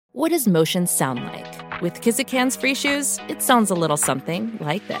What does motion sound like? With Kizikans free shoes, it sounds a little something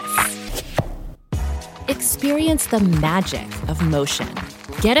like this. Experience the magic of motion.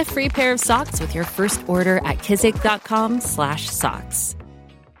 Get a free pair of socks with your first order at kizik.com/socks.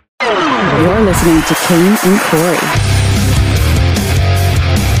 You're listening to Kane and Corey.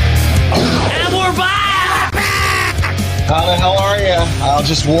 And we're back! How the hell are you? I'll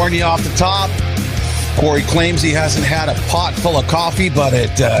just warn you off the top. Corey claims he hasn't had a pot full of coffee, but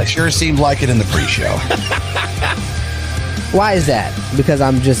it sure seemed like it in the pre-show. Why is that? Because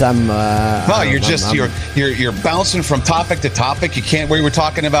you're bouncing from topic to topic. You can't. We were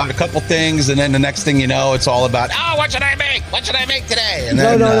talking about a couple things, and then the next thing you know, it's all about, what should I make? What should I make today? And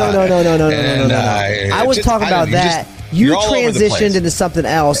then, no. I was talking about that. You transitioned into something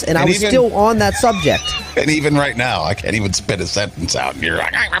else, and I was still on that subject. And even right now, I can't even spit a sentence out. And you're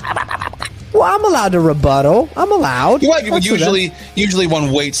like, well, I'm allowed to rebuttal. I'm allowed. Usually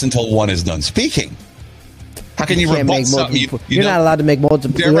one waits until one is done speaking. How can you rebut something? You're not allowed to make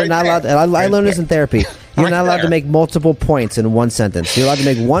multiple. You're not allowed. I learned this in therapy. You're not allowed to make multiple points in one sentence. You're allowed to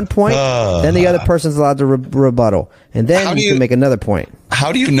make one point, then the other person's allowed to rebuttal, and then you can make another point.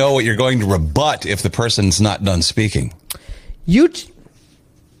 How do you know what you're going to rebut if the person's not done speaking?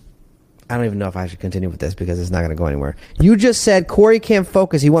 I don't even know if I should continue with this because it's not going to go anywhere. You just said Corey can't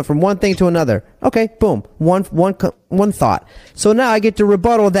focus. He went from one thing to another. Okay, boom. One thought. So now I get to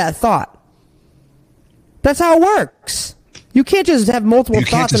rebuttal that thought. That's how it works. You can't just have multiple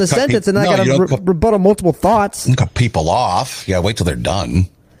thoughts in a sentence and I got to rebuttal multiple thoughts. You cut people off. Yeah, wait till they're done.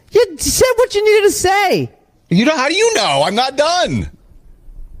 You said what you needed to say. How do you know? I'm not done.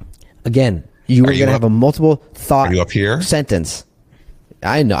 Again, you were going to have a multiple thought Are you up here? Sentence.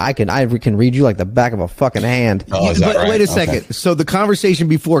 I know. I can read you like the back of a fucking hand. Oh, is that right? Wait a second. Okay. So the conversation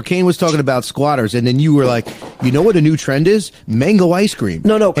before, Kane was talking about squatters, and then you were like, you know what a new trend is? Mango ice cream.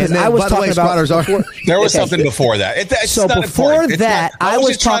 No, because I was talking about squatters are. There was something before that. I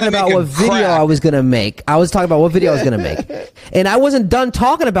was talking about what video I was going to make. I was talking about what video I was going to make, and I wasn't done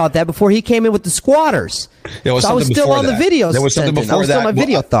talking about that before he came in with the squatters. I was still on the video. There was something before that. I was still on my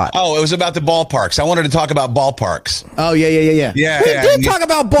video thought. Oh, it was about the ballparks. I wanted to talk about ballparks. Oh, yeah. We did talk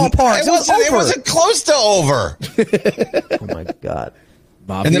about ballparks. It wasn't close to over. Oh, my God.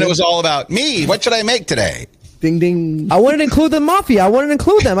 Bobby. And then it was all about me. What should I make today? Ding, ding. I wanted to include the mafia. I wanted to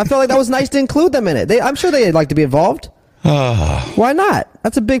include them. I felt like that was nice to include them in it. I'm sure they'd like to be involved. Why not?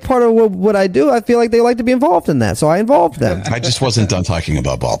 That's a big part of what I do. I feel like they like to be involved in that, so I involved them. I just wasn't done talking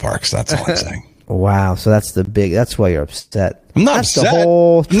about ballparks. That's all I'm saying. Wow, so that's why you're upset. I'm not upset. That's the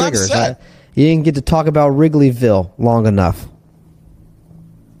whole trigger. I'm not upset. You didn't get to talk about Wrigleyville long enough.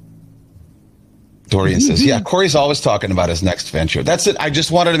 Dorian says, yeah, Corey's always talking about his next venture. That's it. I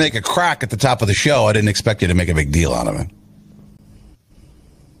just wanted to make a crack at the top of the show. I didn't expect you to make a big deal out of it.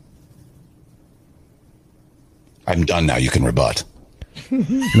 I'm done now. You can rebut.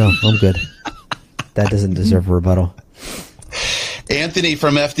 No, I'm good. That doesn't deserve a rebuttal. Anthony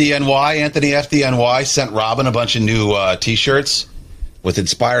from FDNY, Anthony FDNY, sent Robin a bunch of new T-shirts with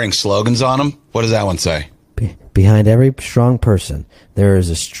inspiring slogans on them. What does that one say? Behind every strong person, there is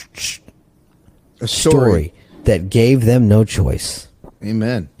a story that gave them no choice.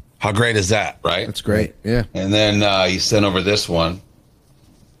 Amen. How great is that, right? That's great, yeah. And then he sent over this one.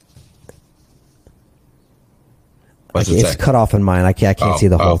 What's it say? It's cut off in mine. I can't see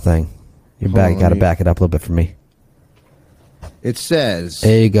the whole thing. You got to back it up a little bit for me. It says...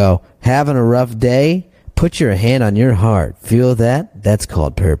 There you go. Having a rough day? Put your hand on your heart. Feel that? That's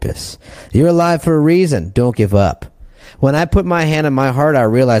called purpose. You're alive for a reason. Don't give up. When I put my hand on my heart, I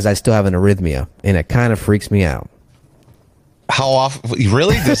realize I still have an arrhythmia, and it kind of freaks me out. How often?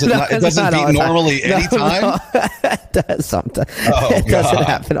 Really? Does it it doesn't beat normally any time? No. It does sometimes. It doesn't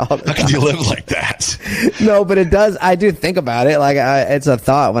happen all the time. How can you live like that? No, but it does. I do think about it. Like it's a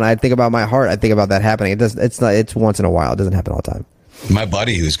thought. When I think about my heart, I think about that happening. It's not. It's once in a while. It doesn't happen all the time. My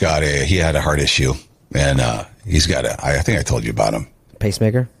buddy he had a heart issue, and he's got I think I told you about him.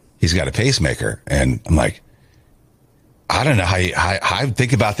 Pacemaker? He's got a pacemaker, and I'm like, I don't know how I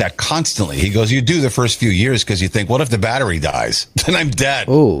think about that constantly. He goes, you do the first few years because you think, what if the battery dies? Then I'm dead.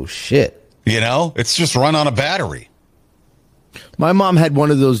 Oh, shit. It's just run on a battery. My mom had one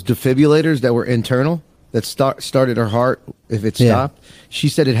of those defibrillators that were internal that started her heart if it stopped. Yeah. She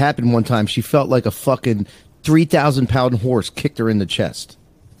said it happened one time. She felt like a fucking 3,000-pound horse kicked her in the chest.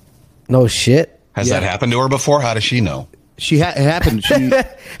 No shit. Has that happened to her before? How does she know? It happened.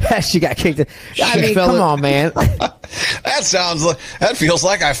 She got kicked. I mean, come on, man. That feels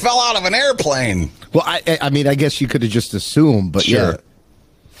like I fell out of an airplane. Well, I mean, I guess you could have just assumed, but sure. Yeah.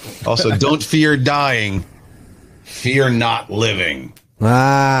 Also, don't fear dying. Fear not living.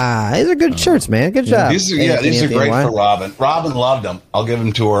 These are good shirts, man. Good job. These are great for Robin. Robin loved them. I'll give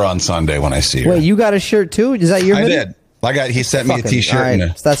them to her on Sunday when I see her. Wait, you got a shirt too? Is that your hoodie? I did. He sent me a T-shirt.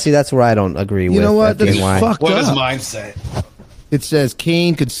 Right. That's where I don't agree with. You know what? That's fucked What does up. mine say? It says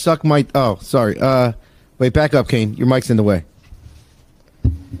Kane could suck my. Oh, sorry. Wait, back up, Kane. Your mic's in the way.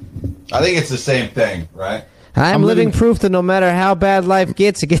 I think it's the same thing, right? I'm living proof that no matter how bad life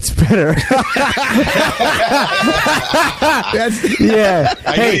gets, it gets better. Yeah.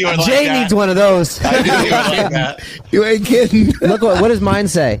 Hey, Jay needs one of those. I knew you would like that. You ain't kidding. Look, what does mine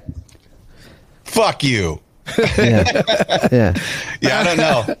say? Fuck you. Yeah. Yeah, I don't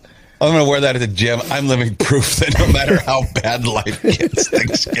know. I'm going to wear that at the gym. I'm living proof that no matter how bad life gets,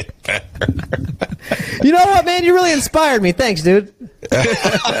 things get better. You know what, man? You really inspired me. Thanks, dude.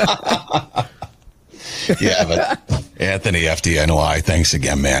 Yeah, but Anthony FDNY, thanks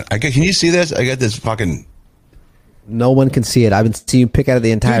again, man. Can you see this? I got this fucking. No one can see it. I've been seeing you pick at it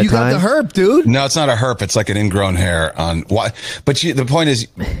the entire You time. got the herp, dude. No, it's not a herp. It's like an ingrown hair on why. But the point is,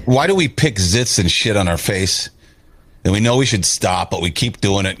 why do we pick zits and shit on our face? And we know we should stop, but we keep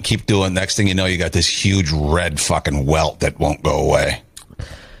doing it, keep doing it. Next thing you know, you got this huge red fucking welt that won't go away.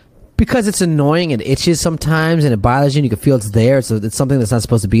 Because it's annoying. It itches sometimes, and it bothers you. And you can feel it's there. So it's something that's not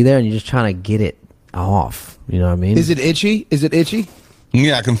supposed to be there, and you're just trying to get it off. You know what I mean? Is it itchy?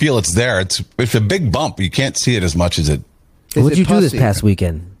 Yeah, I can feel it's there. It's a big bump. You can't see it as much as it. What'd you do this past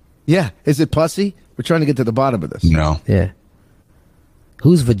weekend? Yeah. Is it pussy? We're trying to get to the bottom of this. No. Yeah.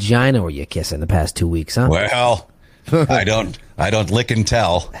 Whose vagina were you kissing the past 2 weeks, huh? Well, I don't lick and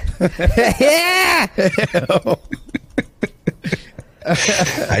tell. Yeah.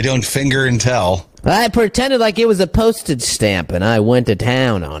 I don't finger and tell. I pretended like it was a postage stamp, and I went to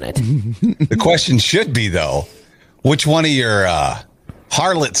town on it. The question should be, though, which one of your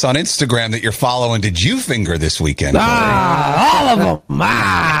harlots on Instagram that you're following did you finger this weekend? All of them.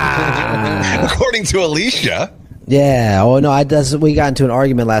 According to Alicia. Yeah. Oh no. We got into an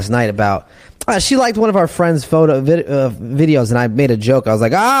argument last night about. She liked one of our friends' videos, and I made a joke. I was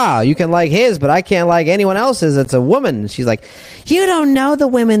like, you can like his, but I can't like anyone else's. It's a woman. And she's like, you don't know the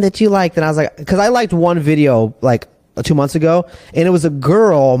women that you liked. And I was like, because I liked one video like 2 months ago, and it was a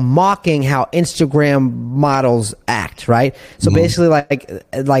girl mocking how Instagram models act, right? So basically,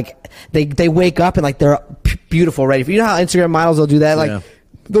 like they wake up and like they're beautiful, ready. You know how Instagram models will do that, like.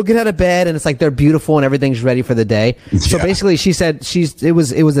 They'll get out of bed and it's like they're beautiful and everything's ready for the day. So basically she said it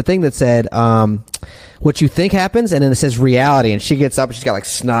was a thing that said what you think happens, and then it says reality, and she gets up and she's got like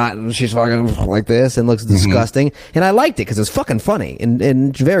snot and she's fucking like this and looks disgusting. And I liked it because it was fucking funny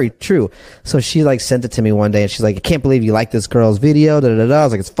and very true. So she like sent it to me one day and she's like, I can't believe you like this girl's video. I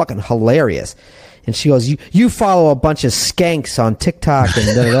was like, it's fucking hilarious. And she goes, you follow a bunch of skanks on TikTok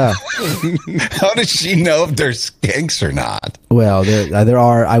and da-da-da. How does she know if they're skanks or not? Well, there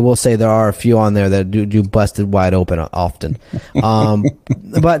are. I will say there are a few on there that do busted wide open often.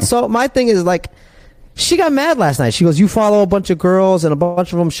 But so my thing is like, she got mad last night. She goes, you follow a bunch of girls and a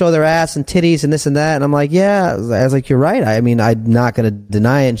bunch of them show their ass and titties and this and that. And I'm like, yeah. I was like, you're right. I mean, I'm not going to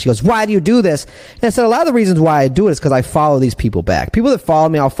deny it. And she goes, why do you do this? And I said, a lot of the reasons why I do it is because I follow these people back. People that follow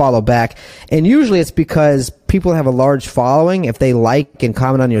me, I'll follow back. And usually it's because people have a large following. If they like and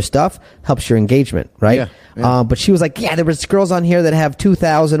comment on your stuff, helps your engagement, right? Yeah. But she was like, yeah, there was girls on here that have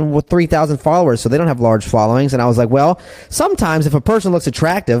 2,000, 3,000 followers, so they don't have large followings. And I was like, well, sometimes if a person looks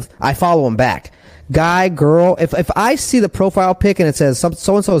attractive, I follow them back. Guy, girl, if I see the profile pic and it says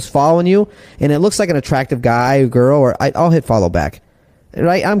so-and-so is following you and it looks like an attractive guy or girl, or I'll hit follow back.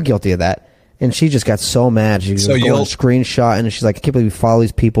 Right? I'm guilty of that. And she just got so mad. She was going screenshot and she's like, I can't believe you follow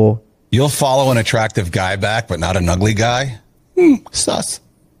these people. You'll follow an attractive guy back, but not an ugly guy? Sus.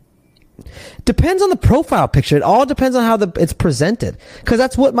 Depends on the profile picture. It all depends on how it's presented. Because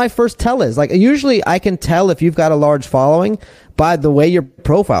that's what my first tell is. Like, usually I can tell if you've got a large following by the way your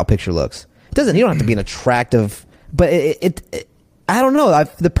profile picture looks. You don't have to be an attractive, but I don't know.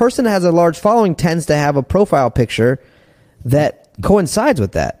 The person that has a large following tends to have a profile picture that coincides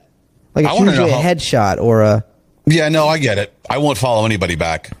with that. Like it's usually a headshot or a. Yeah, no, I get it. I won't follow anybody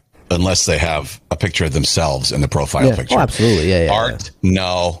back unless they have a picture of themselves in the profile picture. Oh, absolutely. Yeah. Art,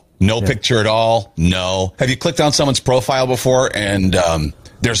 no. No picture at all, no. Have you clicked on someone's profile before and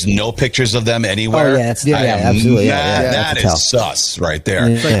there's no pictures of them anywhere? Oh, yeah, absolutely. That is sus right there.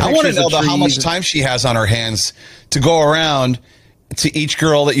 Yeah. I want to know how much time she has on her hands to go around to each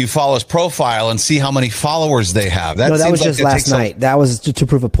girl that you follow's profile and see how many followers they have. That was just last night. That was to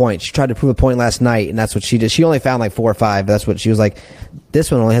prove a point. She tried to prove a point last night, and that's what she did. She only found like 4 or 5. That's what she was like. This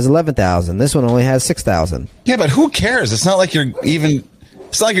one only has 11,000. This one only has 6,000. Yeah, but who cares? It's not like you're even.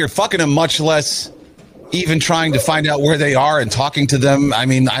 It's not like you're fucking them, much less even trying to find out where they are and talking to them. I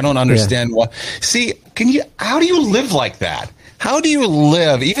mean, I don't understand what. See, how do you live like that? How do you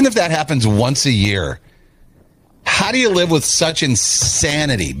live, even if that happens once a year? How do you live with such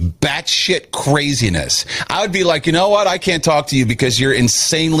insanity, batshit craziness? I would be like, you know what? I can't talk to you because you're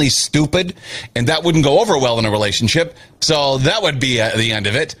insanely stupid, and that wouldn't go over well in a relationship. So that would be the end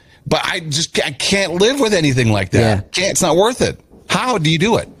of it. But I can't live with anything like that. Yeah. It's not worth it. How do you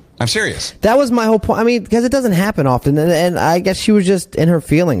do it? I'm serious. That was my whole point. I mean, because it doesn't happen often, and I guess she was just in her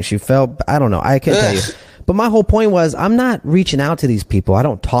feelings. She felt, I don't know. I can't tell you. But my whole point was, I'm not reaching out to these people. I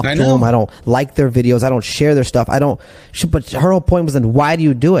don't talk to them. I don't like their videos. I don't share their stuff. But her whole point was, then why do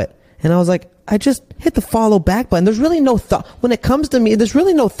you do it? And I was like, I just hit the follow back button. There's really no thought. When it comes to me, there's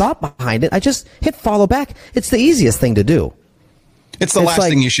really no thought behind it. I just hit follow back. It's the easiest thing to do. It's the last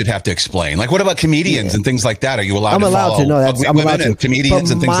thing you should have to explain. Like, what about comedians and things like that? Are you allowed to follow? I'm allowed to. No, I'm allowed to. And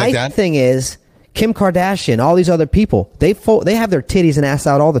comedians and things like that? My thing is, Kim Kardashian, all these other people, they have their titties and ass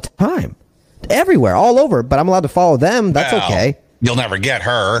out all the time. Everywhere, all over, but I'm allowed to follow them. That's okay. You'll never get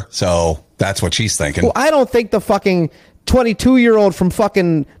her, so that's what she's thinking. Well, I don't think the fucking 22-year-old from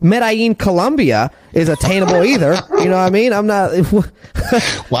fucking Medellin, Colombia is attainable either. You know what I mean? I'm not.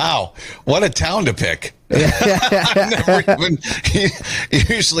 Wow, what a town to pick.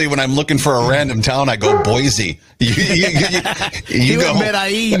 Usually when I'm looking for a random town, I go Boise. You go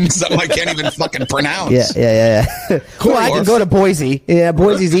Medellin. Something I can't even fucking pronounce. Yeah. Cool. I can go to Boise. Yeah,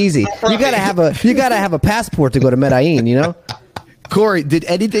 Boise's easy. You gotta have a passport to go to Medellin. You know. Corey, did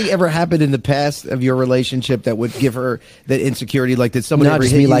anything ever happen in the past of your relationship that would give her that insecurity? Like, did somebody ever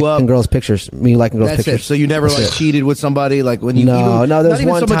just hit me you liking up? girls' pictures. Me liking girls' That's pictures. it. So you never cheated with somebody, like when you? No. There's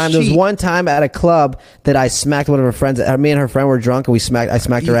one time. There was cheat. one time at a club that I smacked one of her friends. Me and her friend were drunk, and I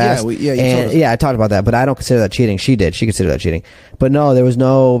smacked her ass. I talked about that, but I don't consider that cheating. She did. She considered that cheating. But no, there was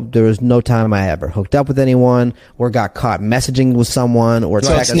no time I ever hooked up with anyone or got caught messaging with someone or.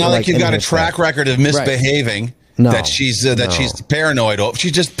 So it's not like you've got a track record of misbehaving. Right. No, she's paranoid.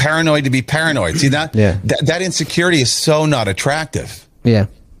 She's just paranoid to be paranoid. See that? That insecurity is so not attractive. Yeah.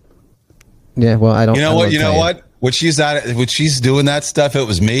 Well, I don't. You know what? When she's doing that stuff, it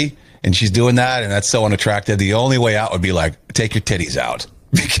was me, and she's doing that, and that's so unattractive. The only way out would be like, take your titties out,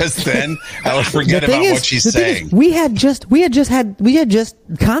 because then I would forget about what she's saying. We had just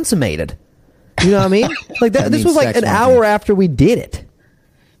consummated. You know what I mean? Like that. This was like an hour after we did it.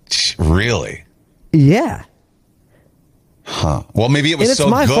 Really? Yeah. Huh. Well, maybe it was so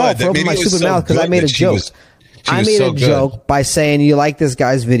good. It's my fault for opening my stupid mouth because I made a joke. I made a joke by saying you like this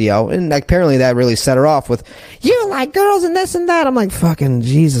guy's video, and apparently that really set her off with, you like girls and this and that. I'm like, fucking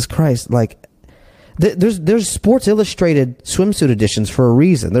Jesus Christ! Like, there's Sports Illustrated swimsuit editions for a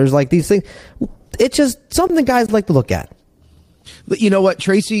reason. There's like these things. It's just something guys like to look at. But you know what,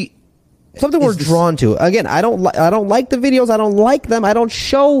 Tracy? Something we're drawn to. Again, I don't like the videos. I don't like them. I don't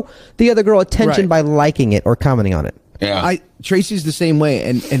show the other girl attention by liking it or commenting on it. Yeah. Tracy's the same way,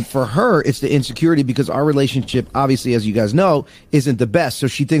 and for her, it's the insecurity because our relationship, obviously, as you guys know, isn't the best. So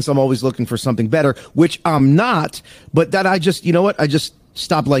she thinks I'm always looking for something better, which I'm not. But that I just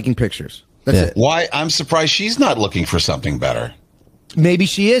stopped liking pictures. That's it. Why? I'm surprised she's not looking for something better. Maybe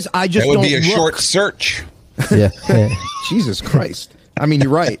she is. I just that would don't be a look. short search. Yeah. Jesus Christ. I mean,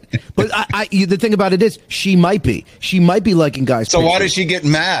 you're right. But the thing about it is, she might be liking guys. So why does she get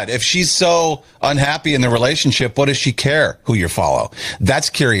mad? If she's so unhappy in the relationship, what does she care who you follow?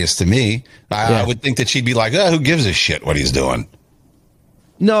 That's curious to me. I would think that she'd be like, who gives a shit what he's doing?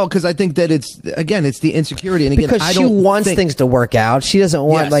 No, because I think that it's the insecurity. And again, because she wants things to work out. She doesn't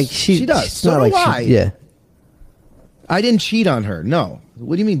want she does. So do I. I didn't cheat on her. No.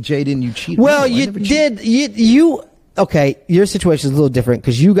 What do you mean, Jay? Didn't you cheat? Well, no, you did. You. Okay, your situation is a little different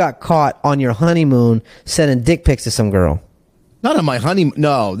because you got caught on your honeymoon sending dick pics to some girl. Not on my honeymoon.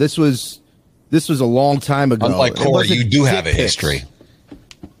 No, this was a long time ago. Unlike Corey, you do have a history.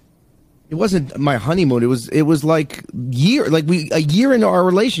 It wasn't my honeymoon. It was like a year into our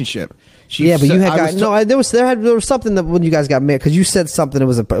relationship. But you had there was something that when you guys got married because you said something. It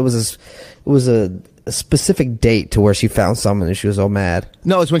was a specific date to where she found something and she was so mad.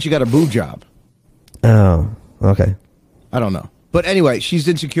 No, it's when she got a boob job. Oh. Okay. I don't know. But anyway, she's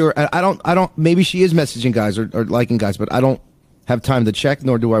insecure. I don't, maybe she is messaging guys or liking guys, but I don't have time to check,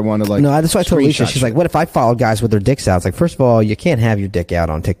 nor do I want to like. No, that's why I told Alicia. She's like, what if I follow guys with their dicks out? It's like, first of all, you can't have your dick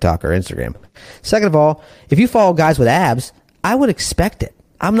out on TikTok or Instagram. Second of all, if you follow guys with abs, I would expect it.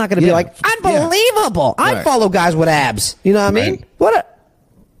 I'm not going to be like, unbelievable. Yeah. I follow guys with abs. You know what I mean?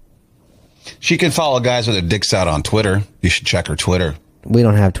 She can follow guys with their dicks out on Twitter. You should check her Twitter. We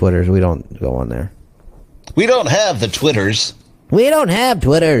don't have Twitters. We don't go on there. We don't have the Twitters. We don't have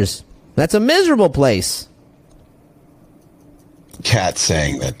Twitters. That's a miserable place. Kat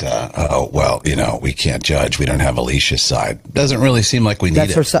saying that, we can't judge. We don't have Alicia's side. Doesn't really seem like we need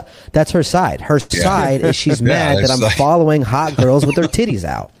That's it. That's her side. Her side is she's mad that I'm following hot girls with their titties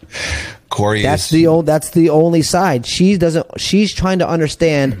out. Corey, that's the only side. She's trying to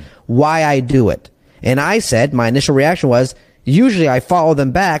understand why I do it. And I said, my initial reaction was, usually I follow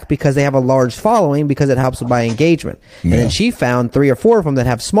them back because they have a large following because it helps with my engagement. And then she found 3 or 4 of them that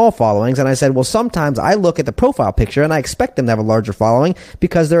have small followings. And I said, well, sometimes I look at the profile picture and I expect them to have a larger following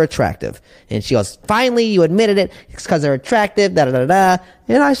because they're attractive. And she goes, finally, you admitted it. It's because they're attractive, da-da-da-da.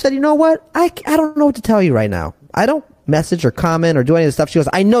 And I said, you know what? I don't know what to tell you right now. I don't message or comment or do any of this stuff. She goes,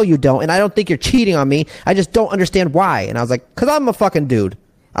 I know you don't. And I don't think you're cheating on me. I just don't understand why. And I was like, because I'm a fucking dude.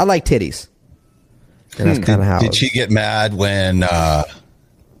 I like titties. And that's kind of how. Did she get mad when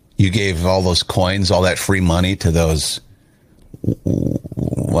you gave all those coins, all that free money to those,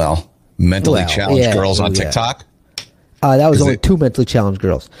 mentally challenged girls on TikTok? That was only 2 mentally challenged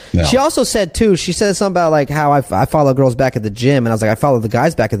girls. No. She also said, too, she said something about like how I follow girls back at the gym. And I was like, I follow the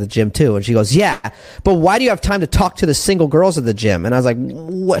guys back at the gym, too. And she goes, yeah, but why do you have time to talk to the single girls at the gym? And I was like,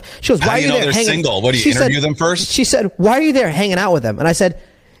 what? She goes, why How do you know they're single? What, do you interview them first? She said, why are you there hanging out with them? And I said,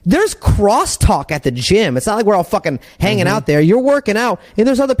 there's crosstalk at the gym. It's not like we're all fucking hanging out there. You're working out, and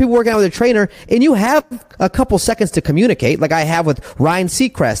there's other people working out with a trainer, and you have a couple seconds to communicate, like I have with Ryan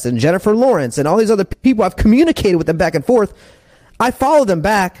Seacrest and Jennifer Lawrence and all these other people. I've communicated with them back and forth. I follow them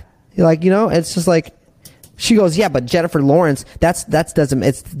back. Like, it's just like, she goes, yeah, but Jennifer Lawrence,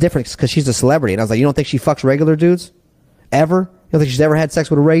 it's different because she's a celebrity. And I was like, you don't think she fucks regular dudes? Ever? You don't think she's ever had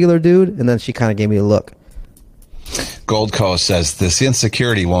sex with a regular dude? And then she kind of gave me a look. Gold Coast says this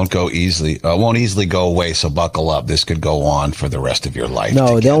insecurity won't easily go away. So buckle up. This could go on for the rest of your life.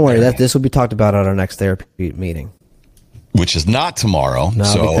 No, don't worry. This will be talked about at our next therapy meeting, which is not tomorrow. No,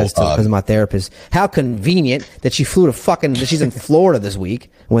 because of my therapist. How convenient that she flew to she's in Florida this week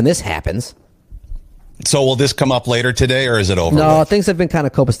when this happens. So will this come up later today, or is it over? No, things have been kind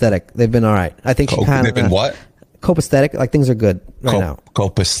of copacetic. They've been all right. I think she kind of. They've been what? Copacetic. Like things are good right now.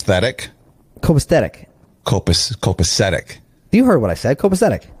 Copacetic. Copacetic. Copacetic. You heard what I said.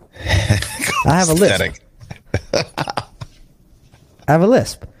 Copacetic. I have a lisp. I have a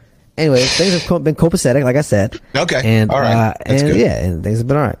lisp. Anyway, things have been copacetic, like I said. Okay. And, all right. That's good. Yeah, and things have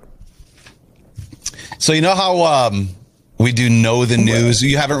been all right. So you know how we do know the news?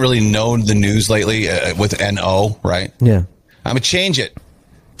 You haven't really known the news lately with N-O, right? Yeah. I'm going to change it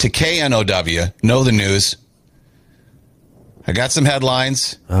to K-N-O-W, know the news. I got some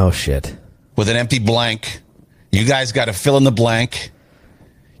headlines. Oh, shit. With an empty blank. You guys got to fill in the blank.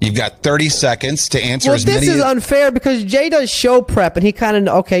 You've got 30 seconds to answer as many. This is unfair because Jay does show prep and he kind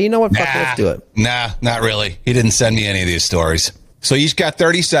of, okay, you know what? Fuck it, let's do it. Nah, not really. He didn't send me any of these stories. So you each got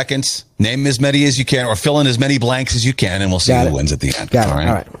 30 seconds. Name as many as you can or fill in as many blanks as you can, and we'll see who wins at the end. Got it.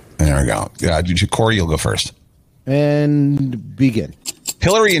 All right. There we go. Corey, you'll go first. And begin.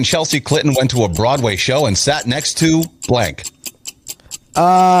 Hillary and Chelsea Clinton went to a Broadway show and sat next to blank.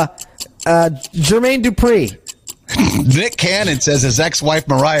 Jermaine Dupri. Nick Cannon says his ex-wife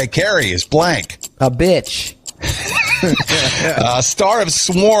Mariah Carey is blank. A bitch. Star of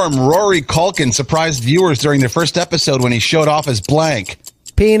Swarm, Rory Culkin surprised viewers during the first episode when he showed off his blank.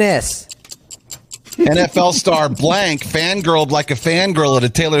 Penis. NFL star blank fangirled like a fangirl at a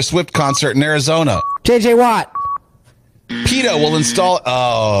Taylor Swift concert in Arizona. JJ Watt. PETA will install...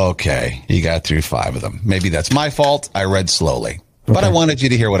 Oh, okay. You got through 5 of them. Maybe that's my fault. I read slowly. Okay. But I wanted you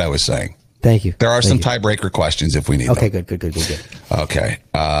to hear what I was saying. Thank you. There are some tiebreaker questions if we need them. Okay, good. Okay.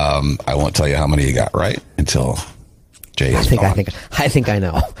 I won't tell you how many you got right until Jay is gone. I think I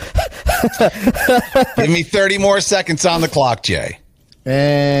know. Give me 30 more seconds on the clock, Jay.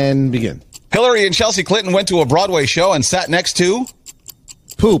 And begin. Hillary and Chelsea Clinton went to a Broadway show and sat next to...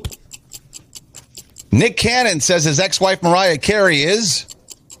 Poop. Nick Cannon says his ex-wife Mariah Carey is...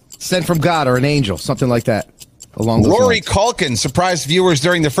 Sent from God or an angel, something like that. Along those Rory lines. Culkin surprised viewers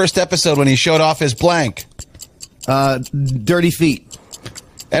during the first episode when he showed off his blank. Dirty feet.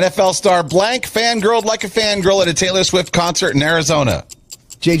 NFL star blank fangirled like a fangirl at a Taylor Swift concert in Arizona.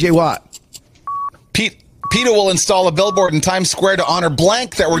 JJ Watt. PETA will install a billboard in Times Square to honor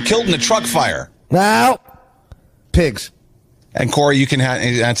blank that were killed in a truck fire. Now. Pigs. And Corey, you can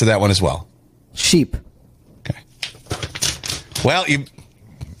answer that one as well. Sheep. Okay. Well,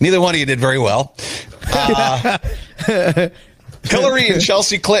 neither one of you did very well. Hillary and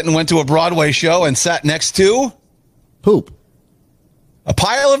Chelsea Clinton went to a Broadway show and sat next to... Poop. A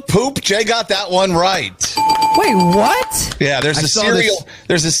pile of poop. Jay got that one right. Wait, what? Yeah, there's a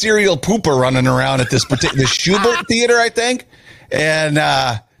serial pooper running around at this particular Schubert Theater, I think. And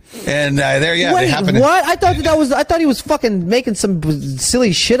And there, yeah, Wait, they happen. what? I thought he was fucking making some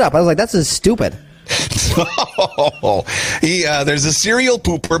silly shit up. I was like, that's just stupid. There's a serial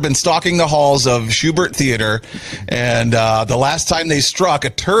pooper been stalking the halls of Schubert Theater, and the last time they struck, a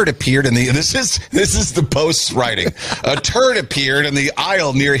turd appeared in the. This is the Post's writing. A turd appeared in the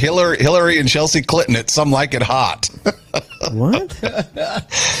aisle near Hillary and Chelsea Clinton at Some Like It Hot. What?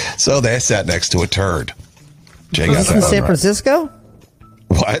 So they sat next to a turd. Jay Was got this that in one San right. Francisco?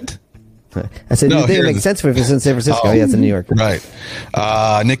 What? I said, No, you think it here makes the- sense for if it's in San Francisco. Yeah, it's in New York. Right.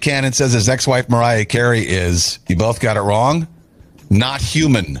 Nick Cannon says his ex-wife Mariah Carey is. You both got it wrong. Not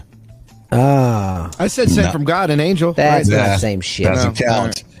human. I said sent No. from God, an angel. That's right? not Yeah, the same shit. Doesn't No.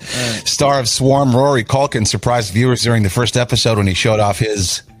 count. Star of Swarm, Rory Culkin surprised viewers during the first episode when he showed off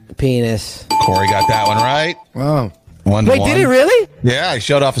his. Penis. Corey got that one right. Wow. 1 to Wait, 1. did he really? Yeah, he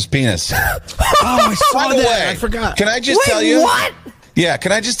showed off his penis. Oh, I saw By the that. way, I forgot. Can I just Wait, tell you? what? Yeah,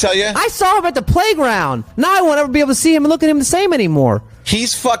 can I just tell you? I saw him at the playground. Now I won't ever be able to see him and look at him the same anymore.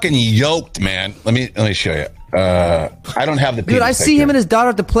 He's fucking yoked, man. Let me show you. I don't have the penis Dude, I see picture. him and his daughter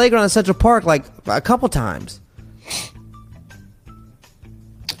at the playground in Central Park like a couple times.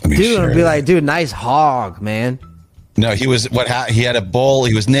 Let me Dude, show I'd be you. like, dude, nice hog, man. No, he was he had a bowl.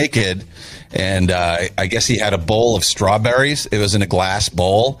 He was naked, and I guess he had a bowl of strawberries. It was in a glass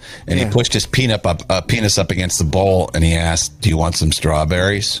bowl, and he pushed his penis up against the bowl, and he asked, "Do you want some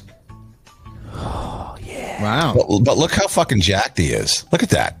strawberries?" Wow. But look how fucking jacked he is. Look at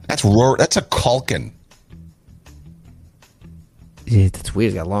that. That's a Culkin. Yeah, that's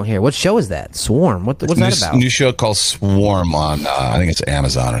weird. He's got long hair. What show is that? Swarm. What's that about? New show called Swarm on I think it's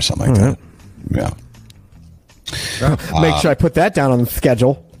Amazon or something like that. Yeah. Make sure I put that down on the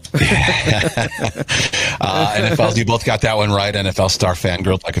schedule. NFL, you both got that one right. NFL star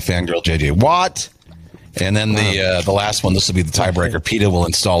fangirl like a fangirl, JJ Watt. And then the last one, this will be the tiebreaker. PETA will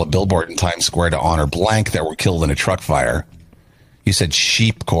install a billboard in Times Square to honor blank that were killed in a truck fire. You said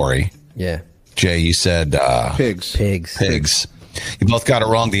sheep, Corey. Yeah. Jay, you said Pigs. Pigs. You both got it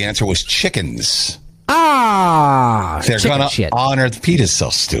wrong. The answer was chickens. Ah, They're chicken going to shit. honor the PETA's so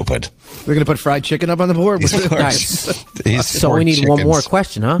stupid. We're going to put fried chicken up on the board? Nice. He's So for we need one chickens. more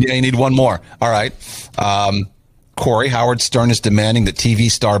question, huh? Yeah, you need one more. All right. Corey, Howard Stern is demanding that TV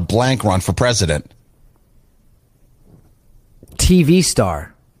star blank run for president. TV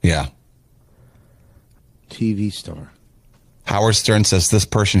star. Yeah. TV star. Howard Stern says this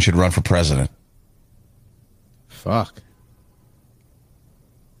person should run for president. Fuck.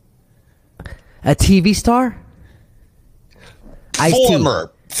 A TV star? Ice-T.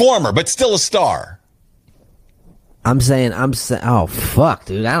 Former, but still a star. I'm saying, oh, fuck,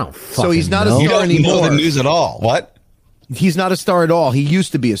 dude. I don't fucking So he's not a know. You star don't know anymore. the news at all. What? He's not a star at all. He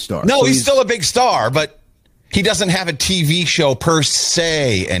used to be a star. No, So he's still a big star, but he doesn't have a TV show per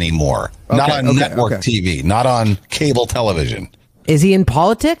se anymore. Not Okay, on okay, network okay. TV, not on cable television. Is he in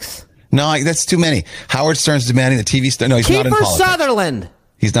politics? No, that's too many. Howard Stern's demanding the TV star. No, he's not in Kiefer politics. Sutherland.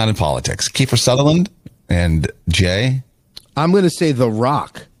 He's not in politics. Kiefer Sutherland and Jay. I'm going to say The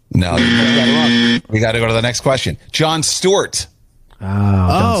Rock. No, we got to go to the next question. Jon Stewart.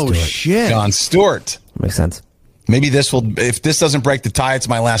 Oh, shit. Jon Stewart. Makes sense. Maybe this will. If this doesn't break the tie, it's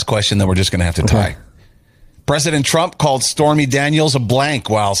my last question. Then we're just going to have to tie. President Trump called Stormy Daniels a blank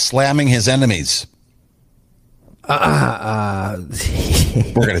while slamming his enemies. We're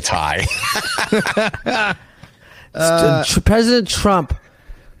going to tie. President Trump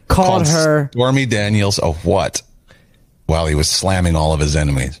called her Stormy Daniels a what? While he was slamming all of his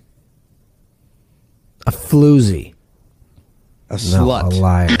enemies. a floozy. A slut. A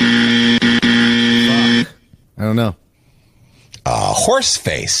liar. I don't know. Horse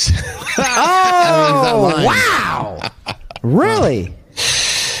face. Oh, wow. Really?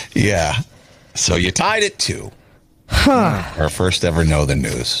 Yeah. So you tied it 2. Our first ever Know the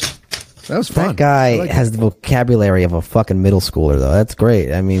News. That was fun. That guy I like it. has the vocabulary of a fucking middle schooler, though. That's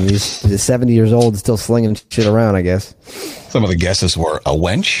great. I mean, he's 70 years old, still slinging shit around, I guess. Some of the guesses were a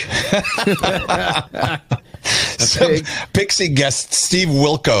wench. Some Pixie guessed Steve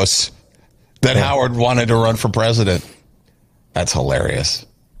Wilkos that Howard wanted to run for president. That's hilarious.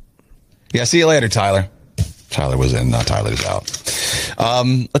 Yeah, see you later, Tyler. Tyler was in, Tyler's out.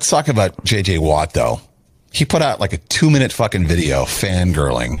 Let's talk about JJ Watt, though. He put out like a 2-minute fucking video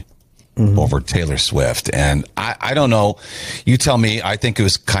fangirling over Taylor Swift. And I don't know. You tell me. I think it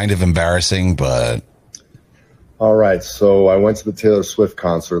was kind of embarrassing, but... All right, so I went to the Taylor Swift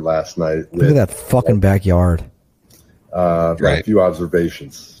concert last night. Look at that fucking backyard. Got a few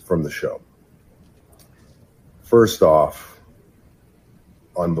observations from the show. First off,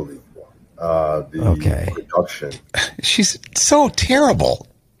 unbelievable. The production. She's so terrible.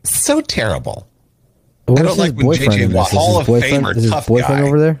 So terrible. Who's I don't his like when boyfriend JJ in Watt, this? Hall of Famer, Is his tough boyfriend guy.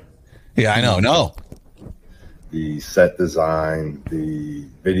 over there? Yeah, I know. No. The set design, the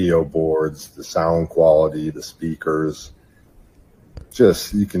video boards, the sound quality, the speakers.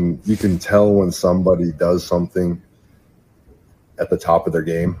 Just you can tell when somebody does something at the top of their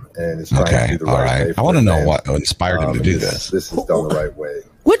game and is trying to do the right way. I want to know what inspired him to do this. This is done the right way.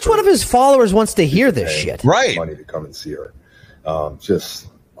 Which one of his followers wants to hear this shit? Right. Money to come and see her. Just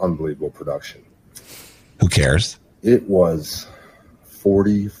unbelievable production. Who cares? It was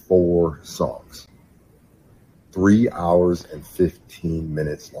 44 songs, 3 hours and 15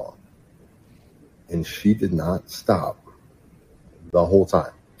 minutes long. And she did not stop the whole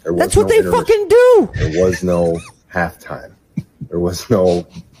time. That's what they fucking do. There was no halftime. There was no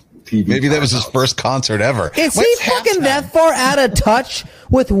TV. Maybe that was his first concert ever. Is he fucking that far out of touch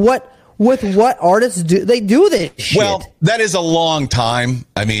with what artists do? They do this shit. Well, that is a long time.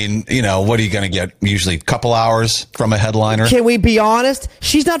 I mean, what are you going to get? Usually a couple hours from a headliner. Can we be honest?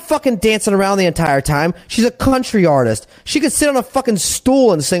 She's not fucking dancing around the entire time. She's a country artist. She could sit on a fucking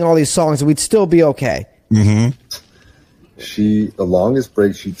stool and sing all these songs and we'd still be okay. Mm-hmm. The longest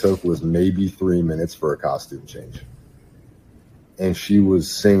break she took was maybe 3 minutes for a costume change. And she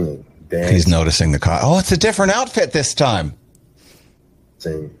was singing, dancing. He's noticing it's a different outfit this time.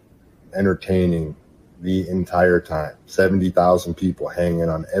 Entertaining the entire time. 70,000 people hanging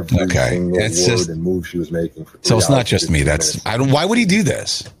on every single word and move she was making. So it's not just me. Why would he do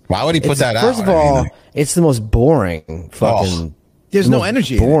this? Why would he put that out? First of all, it's the most boring fucking. There's no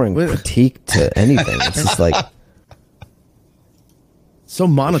energy. Boring critique to anything. It's just like so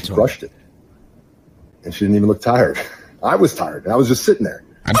monotone. She crushed it, and she didn't even look tired. I was tired, and I was just sitting there.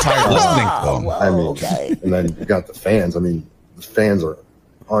 I'm tired listening to them. I mean, and then you got the fans. I mean, the fans are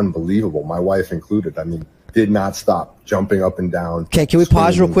unbelievable. My wife included. I mean, did not stop jumping up and down. Okay, can we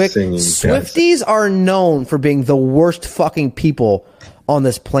pause real quick? Singing, Swifties are known for being the worst fucking people on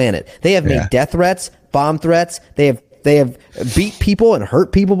this planet. They have made death threats, bomb threats. They have beat people and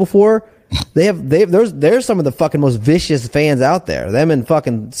hurt people before. There's some of the fucking most vicious fans out there. Them and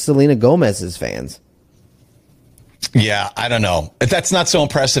fucking Selena Gomez's fans. Yeah, I don't know. That's not so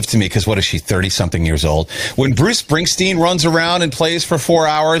impressive to me because what is she, 30-something years old? When Bruce Springsteen runs around and plays for 4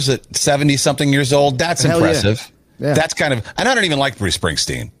 hours at 70-something years old, that's impressive. Yeah. That's kind of, and I don't even like Bruce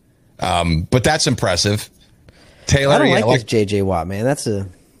Springsteen, but that's impressive. Taylor, I don't like this JJ Watt, man. That's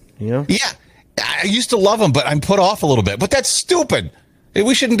Yeah, I used to love him, but I'm put off a little bit. But that's stupid.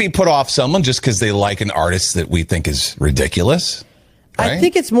 We shouldn't be put off someone just because they like an artist that we think is ridiculous. Right? I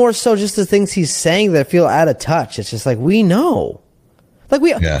think it's more so just the things he's saying that feel out of touch. It's just like, we know.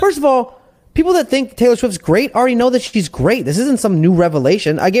 First of all, people that think Taylor Swift's great already know that she's great. This isn't some new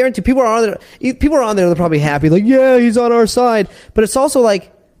revelation. I guarantee people are on there, they're probably happy. Like, yeah, he's on our side. But it's also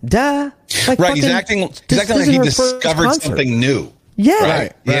like, duh. Like, right, he's acting like he discovered something new. Yeah.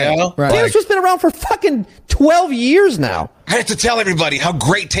 Right. Yeah. Right. Taylor Swift's been around for fucking 12 years now. I have to tell everybody how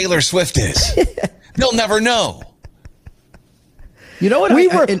great Taylor Swift is. They'll never know. You know what?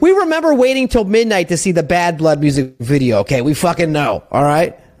 We remember waiting till midnight to see the Bad Blood music video. Okay, we fucking know. All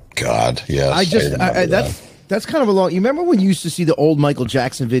right. God, yes. That's kind of a long. You remember when you used to see the old Michael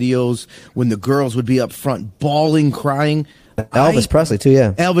Jackson videos when the girls would be up front bawling, crying? Elvis Presley too,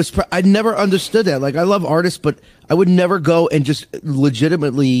 yeah. I never understood that. Like, I love artists, but I would never go and just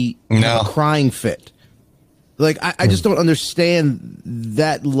legitimately have a crying fit. Like, I just don't understand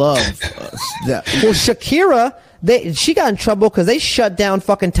that love. Well, Shakira, she got in trouble because they shut down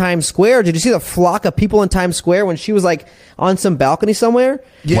fucking Times Square. Did you see the flock of people in Times Square when she was like on some balcony somewhere?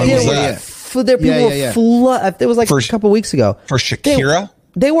 Yeah, It was like a couple weeks ago. For Shakira?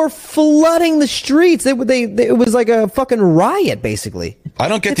 They were flooding the streets. It was like a fucking riot, basically. I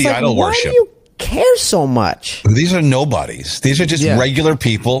don't get the idol worship. Why do you care so much? These are nobodies. These are just regular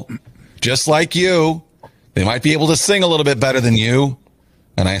people, just like you. They might be able to sing a little bit better than you.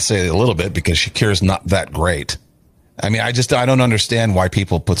 And I say a little bit because Shakira's not that great. I mean, I don't understand why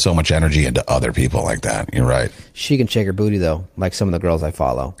people put so much energy into other people like that. You're right. She can shake her booty, though, like some of the girls I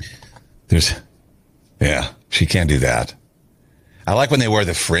follow. She can't do that. I like when they wear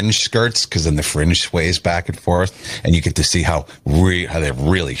the fringe skirts because then the fringe sways back and forth and you get to see how they're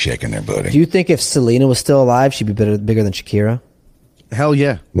really shaking their booty. Do you think if Selena was still alive, she'd be bigger than Shakira? Hell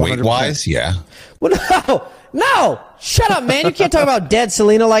yeah. 100%. Weight-wise, yeah. Well, no. Shut up, man. You can't talk about dead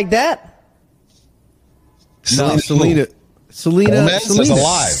Selena like that. Selena Gomez is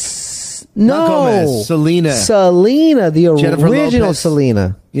alive. No. Gomez, Selena, the original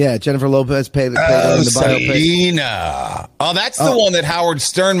Selena. Yeah, Jennifer Lopez played in the biopic. Selena. Oh, that's the one that Howard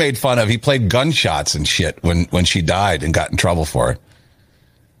Stern made fun of. He played gunshots and shit when she died and got in trouble for it.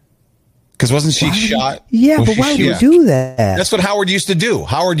 Because wasn't she shot? Yeah, but why would you do that? That's what Howard used to do.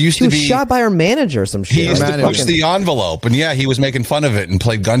 Howard used she to was be shot by her manager or some shit. He used to push the envelope, and he was making fun of it and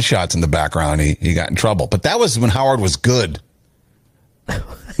played gunshots in the background. He got in trouble, but that was when Howard was good.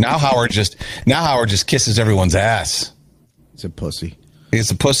 Now Howard just kisses everyone's ass. He's a pussy. He's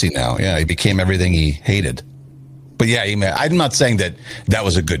a pussy now. Yeah, he became everything he hated. But yeah, I'm not saying that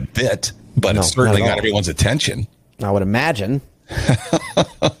was a good bit, but it certainly got everyone's attention. I would imagine.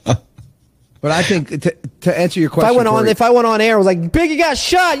 But I think to answer your question, if I went on air, I was like, "Biggie got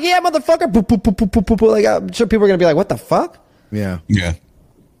shot, yeah, motherfucker!" Boop, boop, boop, boop, boop, boop. Like, I'm sure people are gonna be like, "What the fuck?" Yeah.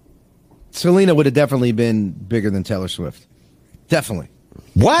 Selena would have definitely been bigger than Taylor Swift. Definitely.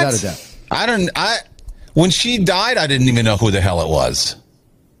 What? Without a doubt. When she died, I didn't even know who the hell it was.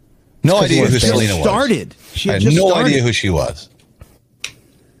 No idea who Selena was. I had no idea who she was.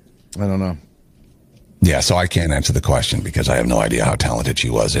 I don't know. Yeah, so I can't answer the question because I have no idea how talented she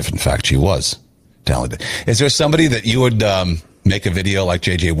was, if in fact she was talented. Is there somebody that you would make a video like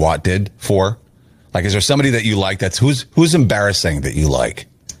JJ Watt did for? Like, is there somebody that you like who's embarrassing that you like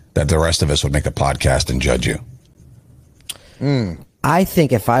that the rest of us would make a podcast and judge you? I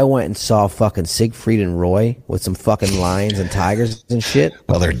think if I went and saw fucking Siegfried and Roy with some fucking lions and tigers and shit.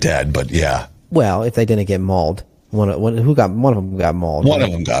 Well, they're dead, but yeah. Well, if they didn't get mauled. One of them got mauled. One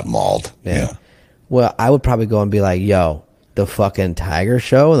of them got mauled. Yeah. Well, I would probably go and be like, yo, the fucking tiger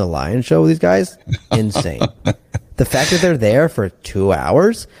show and the lion show with these guys, insane. The fact that they're there for 2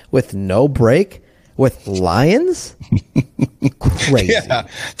 hours with no break with lions, crazy. Yeah,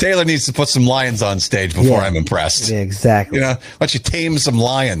 Taylor needs to put some lions on stage before I'm impressed. Yeah, exactly. Why don't you tame some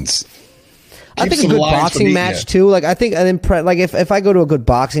lions? I think a good boxing match too. Like I think if I go to a good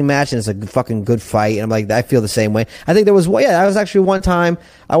boxing match and it's a fucking good fight, and I'm like, I feel the same way. I think there was I was actually one time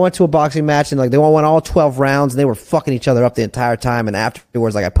I went to a boxing match and like they won all 12 rounds and they were fucking each other up the entire time. And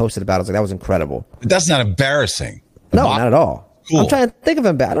afterwards, like I posted about it, I was like, that was incredible. That's not embarrassing. No, not at all. Cool. I'm trying to think of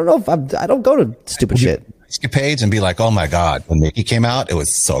him. I don't know if I don't go to stupid shit. Escapades and be like, oh my god, when Mickey came out, it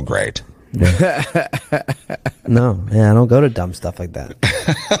was so great. No, I don't go to dumb stuff like that.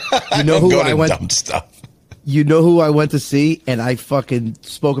 You know who I went? Dumb stuff. You know who I went to see, and I fucking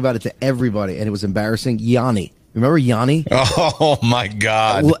spoke about it to everybody, and it was embarrassing. Yanni, remember Yanni? Oh my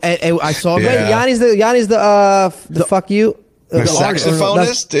god! And I saw Yanni's the fuck you. The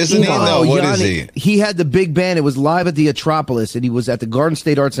saxophonist, isn't he? No, what is he? He had the big band. It was live at the Atropolis, and he was at the Garden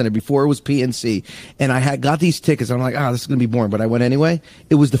State Arts Center before it was PNC. And I got these tickets. I'm like, this is going to be boring. But I went anyway.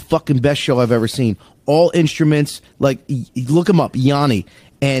 It was the fucking best show I've ever seen. All instruments. Like, look him up, Yanni.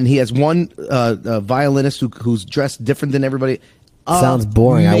 And he has one violinist who's dressed different than everybody. Sounds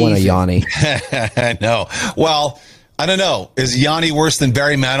boring. Amazing. I want a Yanni. No. Well, I don't know. Is Yanni worse than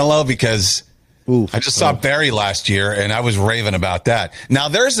Barry Manilow? Because... I just saw Barry last year, and I was raving about that. Now,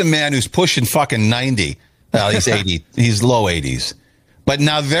 there's a man who's pushing fucking 90. Well, he's 80. He's low 80s. But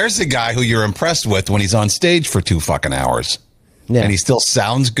now there's a guy who you're impressed with when he's on stage for 2 fucking hours. Yeah. And he still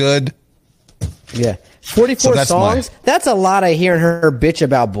sounds good. Yeah. 44 songs? That's a lot of hearing her bitch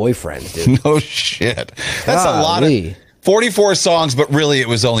about boyfriends, dude. No shit. That's a lot of... 44 songs, but really it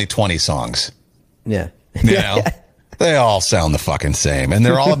was only 20 songs. Yeah. You know? They all sound the fucking same, and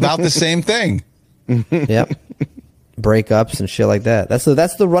they're all about the same thing. Yep. Breakups and shit like that. That's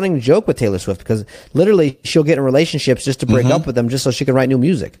the running joke with Taylor Swift, because literally she'll get in relationships just to break up with them just so she can write new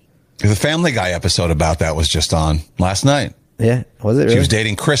music. The Family Guy episode about that was just on last night. Yeah. Was it really? She was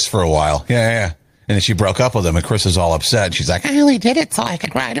dating Chris for a while. Yeah. And then she broke up with him, and Chris is all upset. She's like, I only did it so I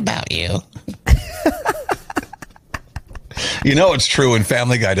could write about you. You know it's true when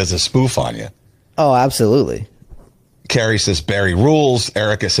Family Guy does a spoof on you. Oh, absolutely. Carrie says Barry rules.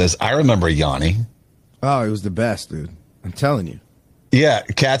 Erica says, I remember Yanni. Oh, he was the best, dude. I'm telling you. Yeah,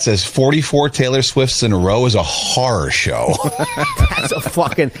 Kat says 44 Taylor Swifts in a row is a horror show. That's a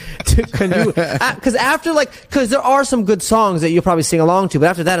fucking... Can you... Because there are some good songs that you'll probably sing along to, but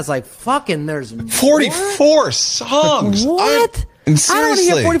after that, it's like, fucking, there's 44 songs? What? Seriously? I don't want to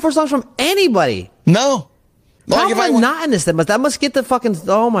hear 44 songs from anybody. No. How am I not in this? That must get the fucking...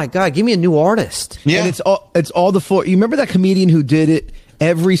 Oh, my God. Give me a new artist. Yeah. And it's all the four... You remember that comedian who did it?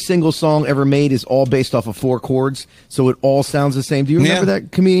 Every single song ever made is all based off of 4 chords, so it all sounds the same. Do you remember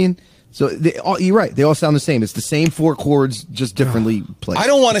that comedian? So you're right. They all sound the same. It's the same 4 chords, just differently played. I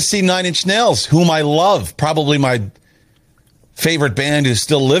don't want to see 9 Inch Nails, whom I love. Probably my favorite band who's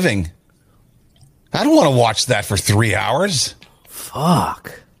still living. I don't want to watch that for 3 hours.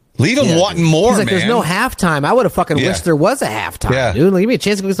 Fuck. Leave them wanting more, man. There's no halftime. I would have fucking wished there was a halftime, dude. Give me a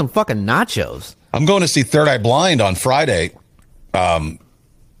chance to get some fucking nachos. I'm going to see Third Eye Blind on Friday.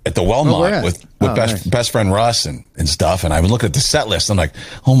 at the Wellmont with nice. best friend Russ and stuff. And I would look at the set list. I'm like,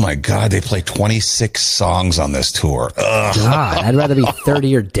 oh my God, they play 26 songs on this tour. Ugh. God, I'd rather be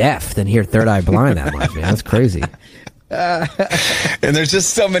 30 or deaf than hear Third Eye Blind that much, man. That's crazy. And there's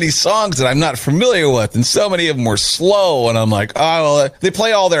just so many songs that I'm not familiar with. And so many of them were slow. And I'm like, oh, well, they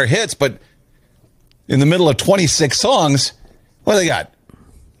play all their hits, but in the middle of 26 songs, what do they got?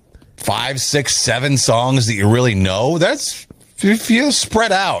 5, 6, 7 songs that you really know? That's... You feel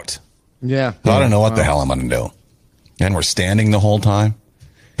spread out. Yeah. So I don't know what the hell I'm going to do. And we're standing the whole time.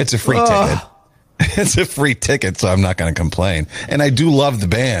 It's a free ticket. It's a free ticket, so I'm not going to complain. And I do love the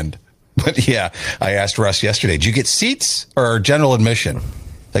band. But yeah, I asked Russ yesterday, did you get seats or general admission?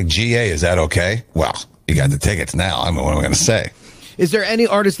 Like, GA, is that okay? Well, you got the tickets now. I mean, what am I going to say? Is there any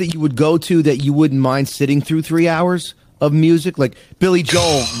artist that you would go to that you wouldn't mind sitting through 3 hours of music? Like Billy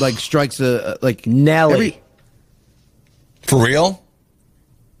Joel, like strikes a like Nelly. For real?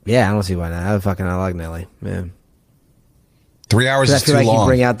 Yeah, I don't see why not. I like Nelly, man. 3 hours is too like long.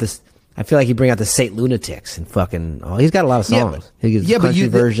 I feel like he bring out the Saint Lunatics and fucking. Oh, he's got a lot of songs. He gets but country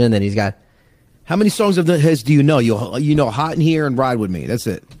version, and he's got. How many songs of his do you know? You know, Hot in Here and Ride With Me. That's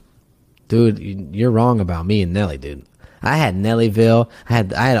it. Dude, you're wrong about me and Nelly, dude. I had Nellyville. I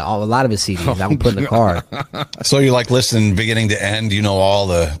had a lot of his CDs. I would put in the car. So you like listening beginning to end? You know all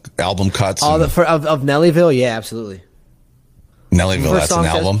the album cuts? All of Nellyville? Yeah, absolutely. Nellyville, that's an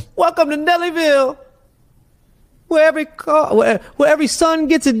album. Says, welcome to Nellyville, where every son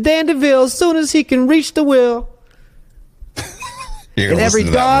gets a Dandyville as soon as he can reach the wheel. And every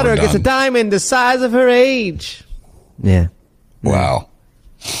daughter gets a diamond the size of her age. Yeah. Wow.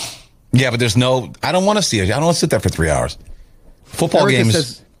 Yeah, but there's no. I don't want to see it. I don't want to sit there for 3 hours. Football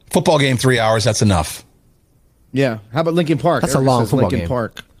game 3 hours. That's enough. Yeah. How about Linkin Park? That's a long football Linkin game.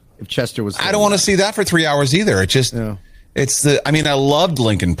 Park. If Chester was, I don't want to see that for 3 hours either. It just. Yeah. It's the. I mean, I loved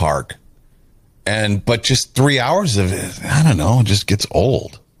Linkin Park, but just 3 hours of it, I don't know, it just gets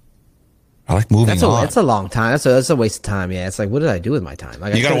old. I like moving on. That's a long time. That's a waste of time. Yeah, it's like, what did I do with my time?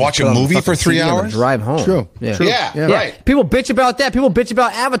 Like, you got to watch a movie for 3 hours. Drive home. True. Yeah. True. Yeah. Right. People bitch about that. People bitch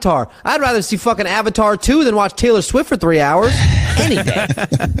about Avatar. I'd rather see fucking Avatar 2 than watch Taylor Swift for 3 hours. Any day.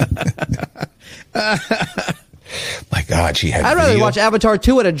 My God, she had. I'd rather watch Avatar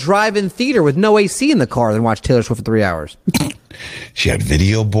 2 at a drive-in theater with no AC in the car than watch Taylor Swift for 3 hours. She had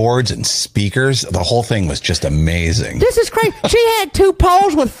video boards and speakers. The whole thing was just amazing. This is crazy. She had 2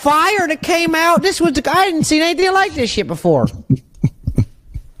 poles with fire that came out. I hadn't seen anything like this shit before.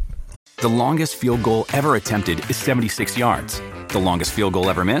 The longest field goal ever attempted is 76 yards. The longest field goal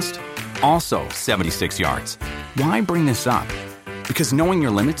ever missed? Also 76 yards. Why bring this up? Because knowing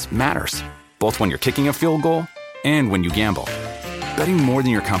your limits matters, both when you're kicking a field goal and when you gamble. Betting more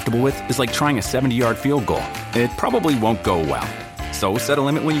than you're comfortable with is like trying a 70-yard field goal. It probably won't go well. So set a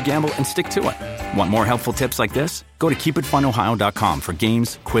limit when you gamble and stick to it. Want more helpful tips like this? Go to keepitfunohio.com for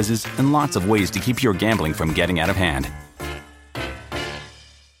games, quizzes, and lots of ways to keep your gambling from getting out of hand.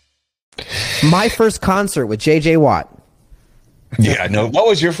 My first concert with J.J. Watt. Yeah, no. What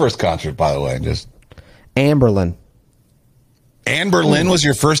was your first concert, by the way? Amberlin. Amberlin was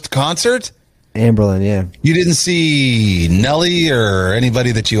your first concert? Amberlin, yeah. You didn't see Nelly or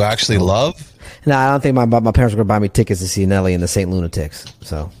anybody that you actually love? No, I don't think my parents were going to buy me tickets to see Nelly and the St. Lunatics.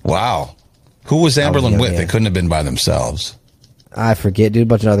 So. Wow. Who was Amberlin with? Yeah. They couldn't have been by themselves. I forget, dude. A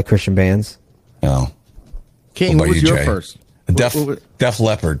bunch of other Christian bands. No. King, what was your Jay? first? Def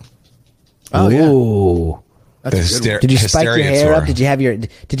Leppard. Oh, Ooh. Yeah. That's a good one. Did you spike your hair up? Did you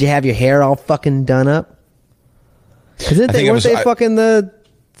have your hair all fucking done up? Because weren't they fucking the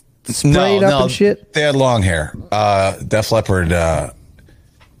sprayed up and shit? They had long hair. Def Leppard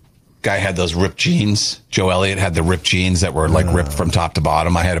guy had those ripped jeans. Joe Elliott had the ripped jeans that were like ripped from top to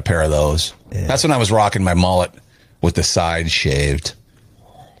bottom. I had a pair of those. Yeah. That's when I was rocking my mullet with the sides shaved.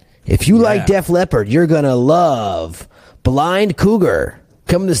 If you like Def Leppard, you're gonna love Blind Cougar.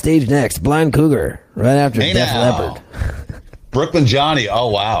 Coming to stage next, Blind Cougar, right after Def Leppard. Brooklyn Johnny, oh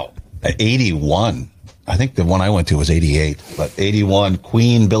wow. 81. I think the one I went to was 88, but 81,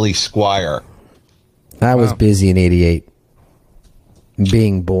 Queen Billy Squire. I was busy in 88.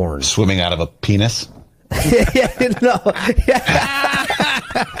 Being born. Swimming out of a penis? No.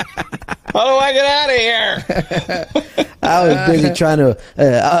 How do I get out of here? I was busy trying to.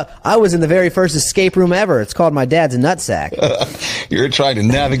 I was in the very first escape room ever. It's called My Dad's Nutsack. You're trying to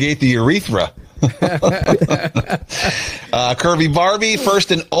navigate the urethra. Curvy Barbie,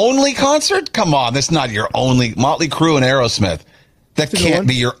 first and only concert? Come on, that's not your only. Motley Crue and Aerosmith. That can't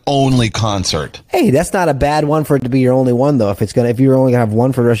be your only concert. Hey, that's not a bad one for it to be your only one, though. If you're only gonna have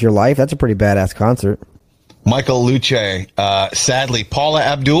one for the rest of your life, that's a pretty badass concert. Michael Luce, sadly, Paula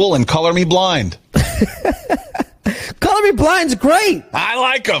Abdul and Color Me Blind. Color Me Blind's great. I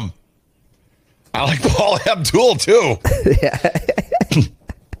like him. I like Paula Abdul, too.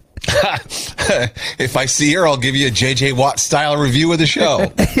 If I see her, I'll give you a J.J. Watt style review of the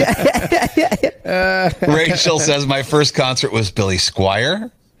show. Rachel says, my first concert was Billy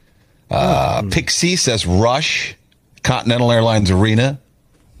Squier. Pixie says, Rush, Continental Airlines Arena.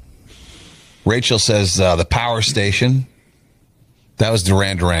 Rachel says, the Power Station. That was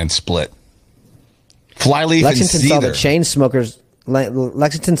Duran Duran Split. Flyleaf Lexington and saw the Seether. Chainsmokers.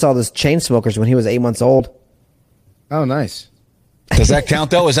 Lexington saw the Chainsmokers when he was 8 months old. Oh, nice. Does that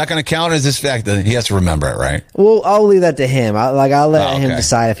count, though? Is that going to count as this fact? He has to remember it, right? Well, I'll leave that to him. I'll let him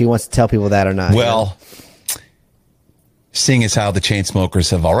decide if he wants to tell people that or not. Well, seeing as how the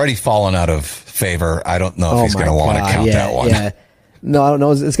Chainsmokers have already fallen out of favor, I don't know if he's going to want to count that one. Yeah. No, I don't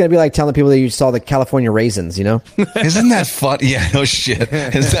know. It's going to be like telling people that you saw the California Raisins, you know? Isn't that fun? Yeah, no shit.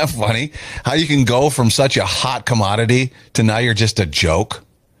 Isn't that funny? How you can go from such a hot commodity to now you're just a joke?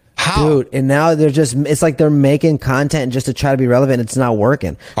 How? Dude, and now it's like they're making content just to try to be relevant. It's not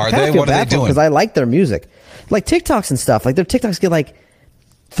working. Are they? What are they doing? Because I like their music. Like TikToks and stuff. Like their TikToks get like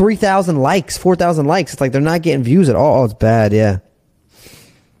 3,000 likes, 4,000 likes. It's like they're not getting views at all. Oh, it's bad, yeah.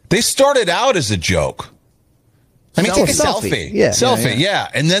 They started out as a joke. I mean, take a selfie. Yeah. Selfie, yeah.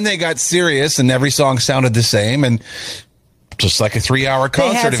 And then they got serious and every song sounded the same and just like a 3-hour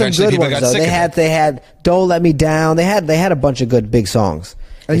concert, eventually people got sick of it. They had Don't Let Me Down. They had a bunch of good big songs.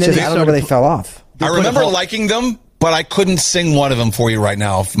 And then I don't know where they fell off. I remember liking them, but I couldn't sing one of them for you right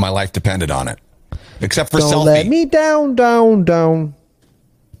now if my life depended on it. Except for Selfie. Don't let me down, down, down.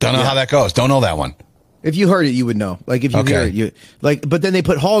 Don't know how that goes. Don't know that one. If you heard it, you would know. Like if you hear it, but then they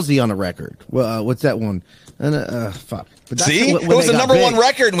put Halsey on a record. Well, what's that one? Fuck. See, it was the number one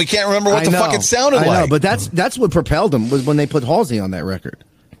record, and we can't remember what the fuck it sounded like. I know, but that's what propelled them was when they put Halsey on that record.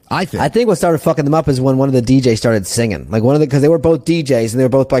 I think what started fucking them up is when one of the DJs started singing. Like because they were both DJs and they were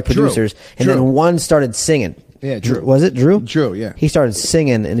both like producers, and then one started singing. Yeah, Drew. Was it Drew? Drew, yeah. He started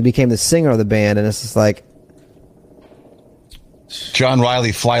singing and he became the singer of the band, and it's just like John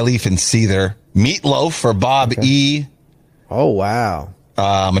Riley, Flyleaf, and Seether. Meatloaf for Bob E. Oh, wow.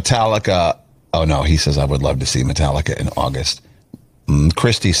 Metallica. Oh, no, he says, I would love to see Metallica in August.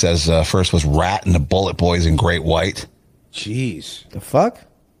 Christy says first was Rat and the Bullet Boys in Great White. Jeez. The fuck?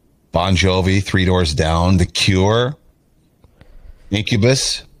 Bon Jovi, Three Doors Down. The Cure.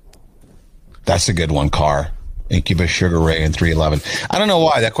 Incubus. That's a good one, Carr. Incubus, Sugar Ray, and 311. I don't know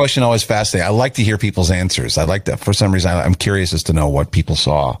why. That question always fascinates. I like to hear people's answers. I like that. For some reason, I'm curious as to know what people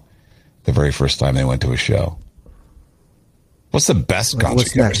saw the very first time they went to a show. What's the best concert?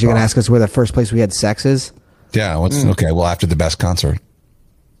 What's next? You're going to ask us where the first place we had sex is? Yeah. Okay. Well, after the best concert.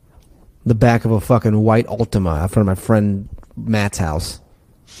 The back of a fucking white Altima in front of my friend Matt's house.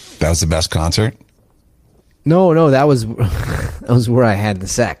 That was the best concert? No, that was where I had the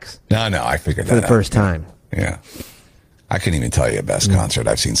sex. No, I figured that for the first time. Yeah. I couldn't even tell you a best concert.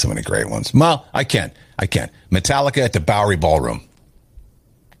 I've seen so many great ones. Well, I can't. Metallica at the Bowery Ballroom.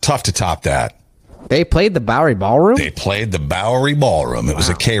 Tough to top that. They played the Bowery Ballroom? They played the Bowery Ballroom. It was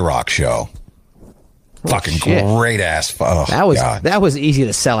a K-Rock show. Fucking great ass. Oh, that was easy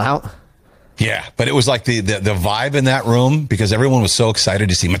to sell out. Yeah, but it was like the vibe in that room because everyone was so excited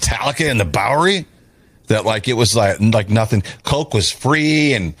to see Metallica in the Bowery that like it was like nothing. Coke was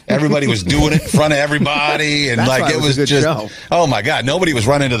free and everybody was doing it in front of everybody and like it was just show. Oh my God, nobody was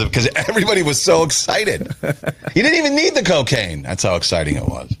running to because everybody was so excited. You didn't even need the cocaine. That's how exciting it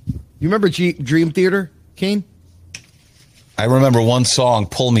was. You remember Dream Theater, Kane? I remember one song,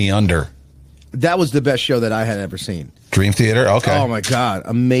 Pull Me Under. That was the best show that I had ever seen. Dream Theater? Okay. Oh, my God.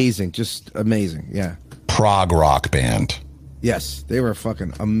 Amazing. Just amazing. Yeah. Prog rock band. Yes. They were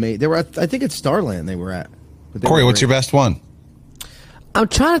fucking amazing. They were at, I think it's Starland they were at. Corey, what's your best one? I'm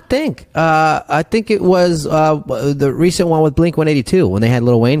trying to think. I think it was the recent one with Blink-182 when they had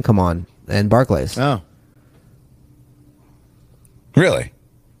Lil Wayne come on and Barclays. Oh. Really?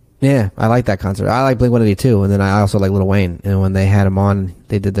 Yeah, I like that concert. I like Blink-182, and then I also like Lil Wayne. And when they had him on,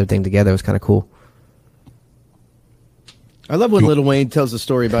 they did their thing together. It was kind of cool. I love when Lil Wayne tells a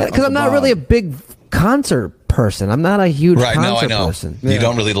story about because I'm not really a big concert person. I'm not a huge concert person. You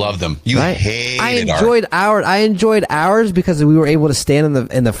don't really love them. You hate it. I enjoyed ours because we were able to stand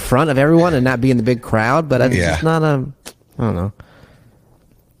in the front of everyone and not be in the big crowd. But it's just not I don't know.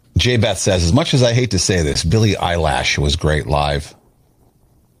 J Beth says, as much as I hate to say this, Billie Eilish was great live.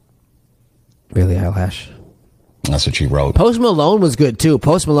 Billie Eilish. That's what she wrote. Post Malone was good too.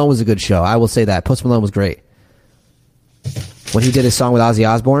 Post Malone was a good show. I will say that. Post Malone was great. when he did his song with Ozzy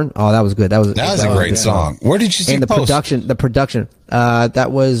Osbourne. Oh, that was good. That was a great song. Where did you see and the post? production.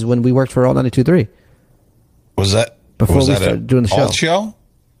 That was when we worked for Alt 92.3. Was that before was we that started doing the show? Alt show?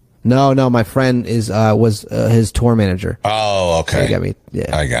 No. My friend was his tour manager. Oh, okay. So he got me.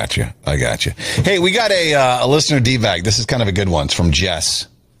 Yeah, I got you. Hey, we got a listener D-bag. This is kind of a good one. It's from Jess.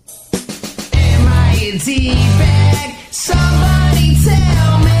 Am I a D-bag? Somebody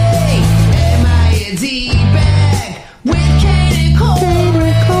tell me. Am I a D-bag? With Kane and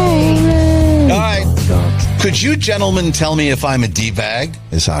Corey. All right. Could you gentlemen tell me if I'm a D-bag?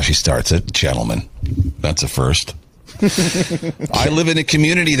 Is how she starts it. Gentlemen. That's a first. I live in a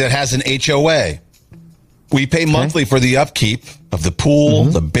community that has an HOA. We pay monthly for the upkeep of the pool,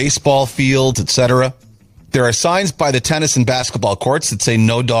 the baseball fields, etc. There are signs by the tennis and basketball courts that say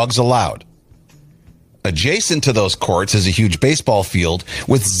no dogs allowed. Adjacent to those courts is a huge baseball field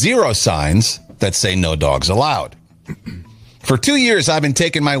with 0 signs that say no dogs allowed. For 2 years, I've been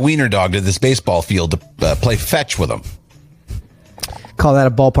taking my wiener dog to this baseball field to play fetch with him. Call that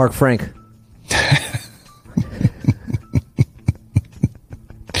a ballpark Frank.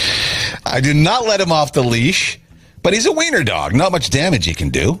 I do not let him off the leash, but he's a wiener dog. Not much damage he can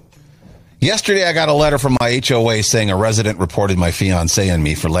do. Yesterday, I got a letter from my HOA saying a resident reported my fiance and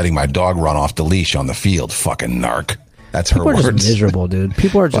me for letting my dog run off the leash on the field. Fucking narc. That's her words. People are just miserable, dude.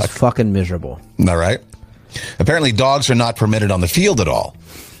 People are just fucking miserable. All right. Apparently, dogs are not permitted on the field at all.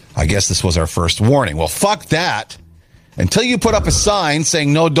 I guess this was our first warning. Well, fuck that. Until you put up a sign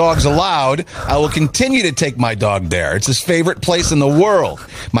saying no dogs allowed, I will continue to take my dog there. It's his favorite place in the world.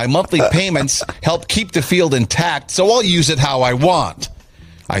 My monthly payments help keep the field intact, so I'll use it how I want.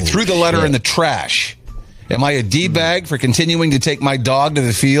 I threw the letter in the trash. Am I a D-bag for continuing to take my dog to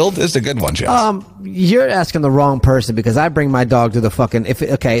the field? This is a good one, Jess. You're asking the wrong person because I bring my dog to the fucking...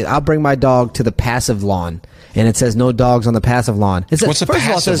 I'll bring my dog to the passive lawn, and it says no dogs on the passive lawn. It says, what's a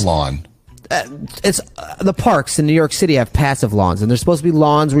passive lawn? It's the parks in New York City have passive lawns, and there's supposed to be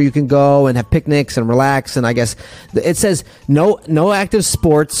lawns where you can go and have picnics and relax. And I guess it says no active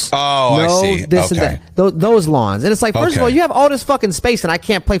sports. Oh, no I see. This Okay. and that. Those lawns, and it's like, first of all, you have all this fucking space, and I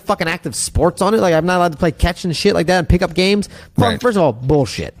can't play fucking active sports on it. Like I'm not allowed to play catch and shit like that and pick up games. Right. First of all,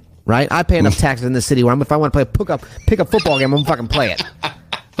 bullshit. Right? I pay enough taxes in the city where if I want to play pick up football game, I'm gonna fucking play it.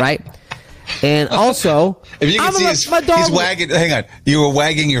 Right? And also, if you can see he's wagging. Hang on, you were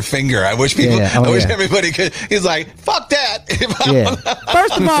wagging your finger. I wish people. I wish everybody could. He's like, "Fuck that."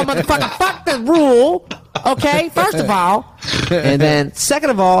 First of all, motherfucker, fuck the rule. Okay. First of all, and then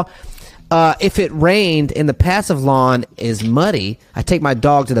second of all, if it rained and the passive lawn is muddy, I take my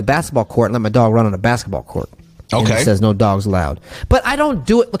dog to the basketball court and let my dog run on a basketball court. Okay. And it says no dogs allowed. But I don't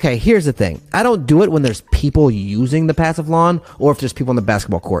do it. Okay, here's the thing. I don't do it when there's people using the passive lawn or if there's people on the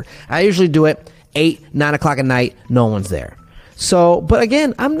basketball court. I usually do it 8, 9 o'clock at night. No one's there. So, but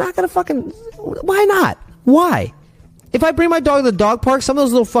again, I'm not going to fucking... Why not? Why? If I bring my dog to the dog park, some of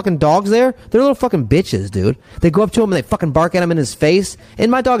those little fucking dogs there, they're little fucking bitches, dude. They go up to him and they fucking bark at him in his face. And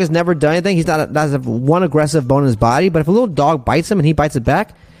my dog has never done anything. He's not has one aggressive bone in his body. But if a little dog bites him and he bites it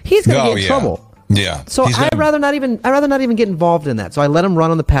back, he's going to get in trouble. Yeah. So I'd rather not even get involved in that. So I let him run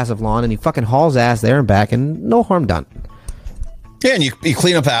on the passive lawn, and he fucking hauls ass there and back, and no harm done. Yeah, and you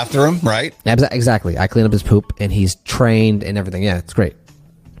clean up after him, right? Exactly. I clean up his poop, and he's trained and everything. Yeah, it's great.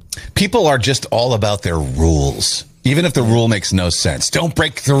 People are just all about their rules, even if the rule makes no sense. Don't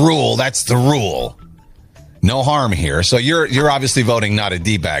break the rule. That's the rule. No harm here. So you're obviously voting not a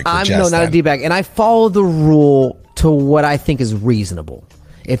D-bag. No, not a D-bag, and I follow the rule to what I think is reasonable.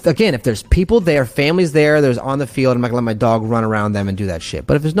 If there's people there, families there, there's on the field, I'm not gonna let my dog run around them and do that shit.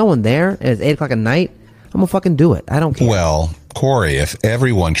 But if there's no one there and it's 8 o'clock at night, I'm gonna fucking do it. I don't care. Well, Corey, if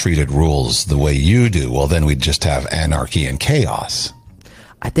everyone treated rules the way you do, well, then we'd just have anarchy and chaos.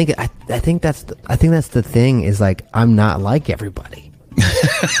 I think that's the thing is like I'm not like everybody.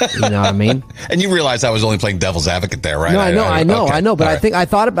 You know what I mean? And you realize I was only playing devil's advocate there, right? No, I know. But right.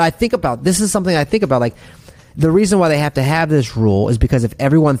 I think about this is something I think about like. The reason why they have to have this rule is because if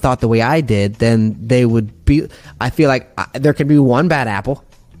everyone thought the way I did, then they would be. I feel like there could be one bad apple,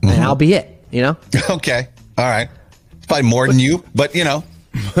 and I'll be it. You know? Okay, all right. It's probably more than you, but you know.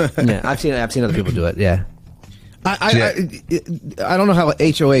 Yeah, I've seen other people do it. Yeah. I don't know how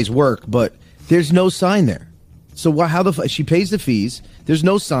HOAs work, but there's no sign there. So she pays the fees? There's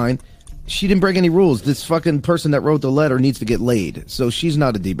no sign. She didn't break any rules. This fucking person that wrote the letter needs to get laid. So she's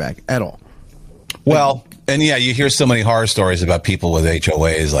not a D-bag at all. Well, and yeah, you hear so many horror stories about people with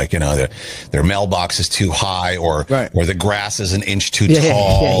HOAs, like, their mailbox is too high, or the grass is an inch too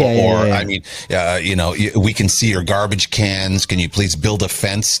tall, I mean, we can see your garbage cans. Can you please build a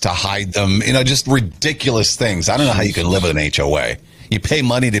fence to hide them? Just ridiculous things. I don't know how you can live with an HOA. You pay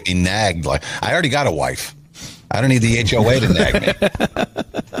money to be nagged. Like, I already got a wife. I don't need the HOA to nag me.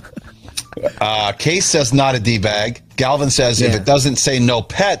 Case says not a D-bag. Galvin says if it doesn't say no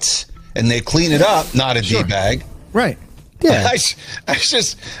pets and they clean it up, not a D-bag. Right. Yeah.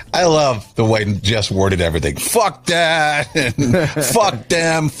 I love the way Jess worded everything. Fuck that. And fuck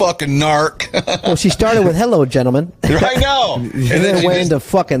them. Fucking narc. Well, she started with hello, gentlemen. I know. And then went into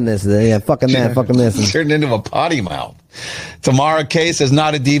fucking this. Yeah, fucking that, fucking this. And turned into a potty mouth. Tamara K says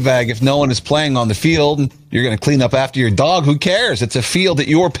not a D-bag. If no one is playing on the field, you're going to clean up after your dog. Who cares? It's a field that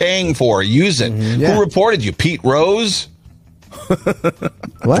you're paying for. Use it. Mm-hmm. Who reported you? Pete Rose?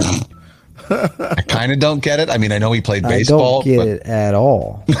 What? I kind of don't get it. I mean, I know he played baseball. I don't get it at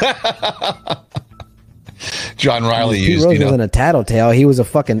all. John Riley Pete Rose wasn't a tattletale. He was a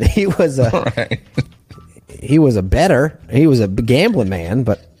fucking. He was a. Right. He was a better. He was a gambling man,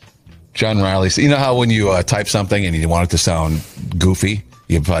 but. John Riley. So you know how when you type something and you want it to sound goofy,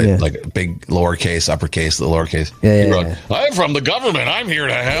 you put like big lowercase, uppercase, the lowercase. Yeah, he wrote, I'm from the government. I'm here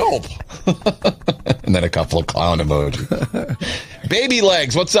to help. And then a couple of clown emojis. Baby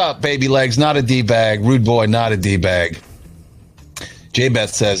Legs. What's up, Baby Legs? Not a D-bag. Rude Boy, not a D-bag.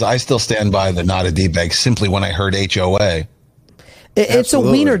 J-Beth says, I still stand by the not a D-bag simply when I heard HOA. It's a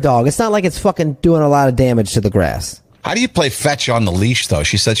wiener dog. It's not like it's fucking doing a lot of damage to the grass. How do you play fetch on the leash, though?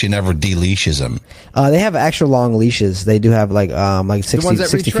 She said she never de-leashes him. They have extra long leashes. They do have like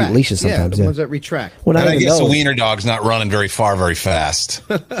 60 feet leashes sometimes. The ones that retract. Well, and I guess a wiener dog's not running very far, very fast.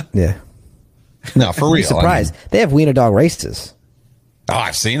 Yeah. No, for real. I'm surprised. They have wiener dog races. Oh,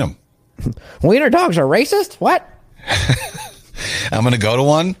 I've seen them. Wiener dogs are racist? What? I'm going to go to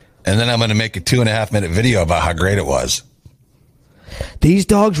one, and then I'm going to make a 2.5-minute video about how great it was. These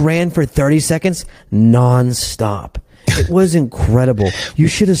dogs ran for 30 seconds nonstop. It was incredible. You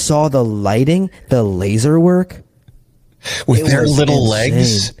should have saw the lighting, the laser work. With their little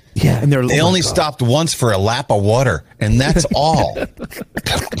legs? Yeah. And they only stopped once for a lap of water, and that's all.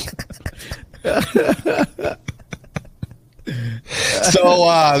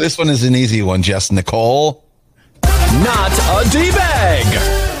 So this one is an easy one, Jess Nicole. Not a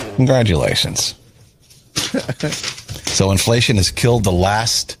D-bag. Congratulations. So inflation has killed the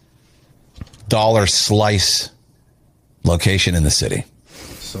last dollar slice location in the city.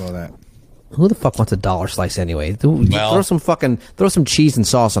 Saw that. Who the fuck wants a dollar slice anyway? Throw some cheese and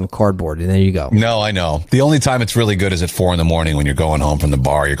sauce on cardboard, and there you go. No, I know. The only time it's really good is at 4 a.m. when you're going home from the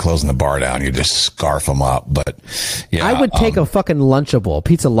bar. You're closing the bar down. You just scarf them up. But yeah, I would take a fucking Lunchable,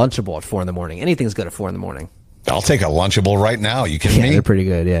 pizza Lunchable at 4 a.m. Anything's good at 4 a.m. I'll take a Lunchable right now. You kidding me? They're pretty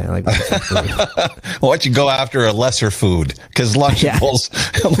good. Yeah, I like Why don't you go after a lesser food? Because Lunchables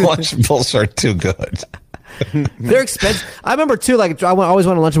are too good. They're expensive. I remember too. Like I always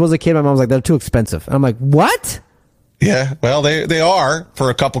wanted Lunchables as a kid. My mom was like, "They're too expensive." And I'm like, "What?" Yeah, well, they are for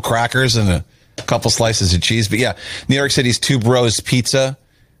a couple crackers and a couple slices of cheese. But yeah, New York City's Two Bros Pizza.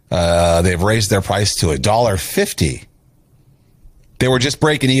 They've raised their price to $1.50. They were just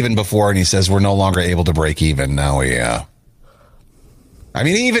breaking even before, and he says we're no longer able to break even now. I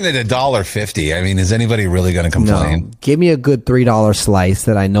mean, even at $1.50, I mean, is anybody really going to complain? No. Give me a good $3 slice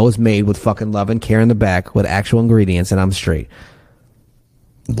that I know is made with fucking love and care in the back with actual ingredients, and I'm straight.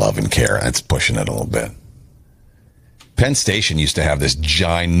 Love and care. That's pushing it a little bit. Penn Station used to have this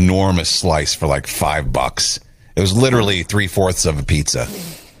ginormous slice for like $5. It was literally 3/4 of a pizza,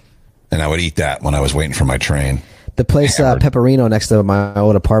 and I would eat that when I was waiting for my train. The place Pepperino next to my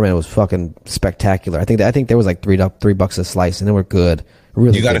old apartment was fucking spectacular. I think there was like $3 a slice, and they were good.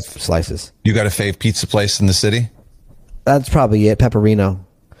 Really good slices. You got a fave pizza place in the city? That's probably it, Pepperino.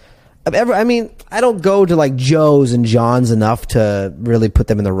 I mean, I don't go to like Joe's and John's enough to really put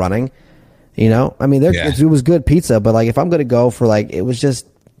them in the running. You know? I mean, it was good pizza, but like if I'm going to go for like, it was just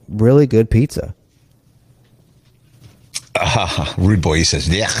really good pizza. Rude Boy, he says,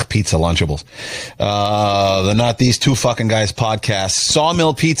 yeah, pizza Lunchables. The Not These Two Fucking Guys podcast.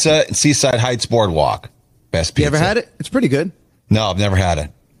 Sawmill Pizza and Seaside Heights Boardwalk. Best pizza. You ever had it? It's pretty good. No, I've never had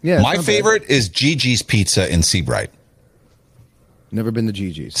it. Yeah, my favorite is Gigi's Pizza in Seabright. Never been to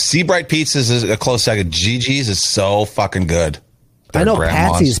Gigi's. Seabright Pizza is a close second. Gigi's is so fucking good. I know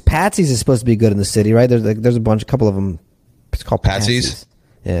Patsy's. Patsy's is supposed to be good in the city, right? There's a couple of them. It's called Patsy's.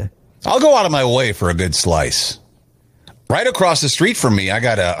 Yeah. I'll go out of my way for a good slice. Right across the street from me, I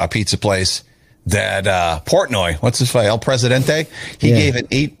got a pizza place that Portnoy, what's his name, El Presidente, he gave it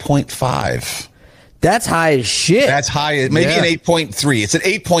 8.5. That's high as shit. That's high. Maybe an 8.3. It's an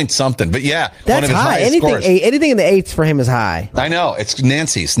 8 point something. But yeah, that's one of his high. highest scores. Anything in the 8s for him is high. I know. It's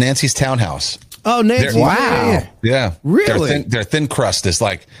Nancy's townhouse. Oh, Nancy! Wow. Yeah, really? Their thin crust is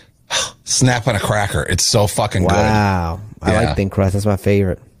like snapping a cracker. It's so fucking good. Wow, I like thin crust. That's my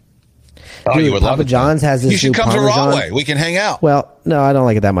favorite. Oh, Dude, you would Papa love it. John's has this. You should new come Parmesan. to Rahway. We can hang out. Well, no, I don't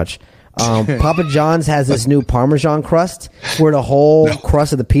like it that much. Papa John's has this new Parmesan crust where the whole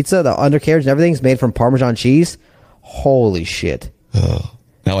crust of the pizza, the undercarriage and everything is made from Parmesan cheese. Holy shit.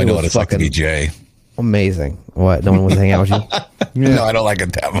 Now I know what it's like to be Jay. Amazing. What? No one wants to hang out with you? No, I don't like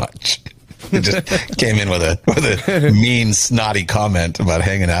it that much. It just came in with a mean, snotty comment about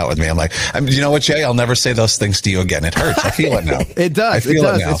hanging out with me. I'm like, you know what, Jay? I'll never say those things to you again. It hurts. I feel it now. It does. I feel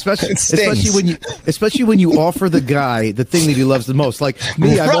it now. Especially when you offer the guy the thing that he loves the most. Like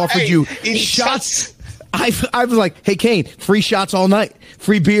me, I've offered you shots. I was like, hey, Kane, free shots all night,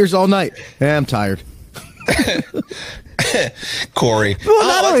 free beers all night. I'm tired. Corey. Well,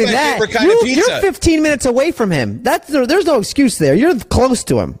 not only that, you're 15 minutes away from him. There's no excuse there. You're close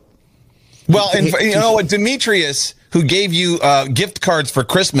to him. Well, and you know what, Demetrius, who gave you gift cards for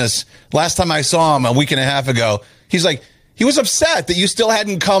Christmas, last time I saw him a week and a half ago, he's like, he was upset that you still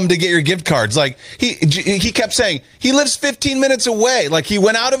hadn't come to get your gift cards. Like, he kept saying, he lives 15 minutes away. Like, he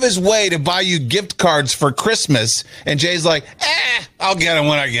went out of his way to buy you gift cards for Christmas. And Jay's like, I'll get them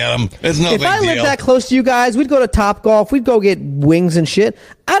when I get them. It's no big deal. If I lived that close to you guys, we'd go to Top Golf. We'd go get wings and shit.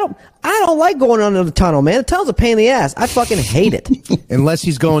 I don't like going under the tunnel, man. The tunnel's a pain in the ass. I fucking hate it. Unless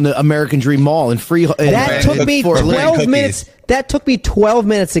he's going to American Dream Mall and free. That took me 12 minutes. That took me 12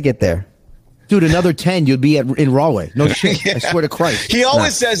 minutes to get there. Dude, another 10, you'd be in Rahway. No shit. I swear to Christ. He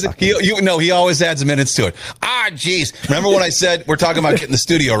always says, he always adds minutes to it. Jeez. Remember when I said we're talking about getting the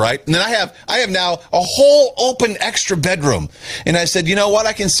studio, right? And then I have now a whole open extra bedroom. And I said, you know what?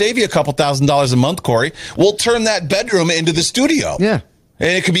 I can save you a couple $1,000s a month, Corey. We'll turn that bedroom into the studio. Yeah.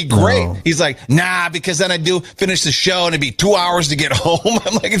 And it could be great. No. He's like, nah, because then I do finish the show and it'd be 2 hours to get home.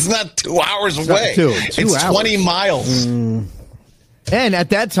 I'm like, it's not 2 hours away. It's 20 miles. And at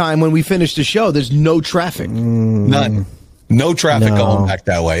that time, when we finished the show, there's no traffic. None. No traffic going back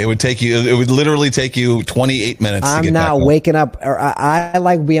that way. It would literally take you 28 minutes to get back home. I'm not waking up. I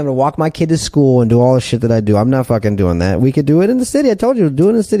like being able to walk my kid to school and do all the shit that I do. I'm not fucking doing that. We could do it in the city. I told you, do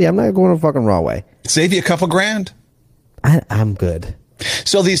it in the city. I'm not going to fucking Rahway. Save you a couple grand. I'm good.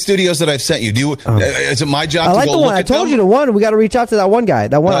 So these studios that I've sent you, is it my job to go look at them? I like the one. I told you the one. We got to reach out to that one guy.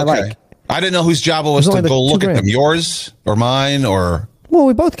 That one I like. I didn't know whose job it was to go look at them. Yours or mine or? Well,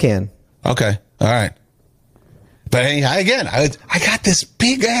 we both can. Okay. All right. But hey, I got this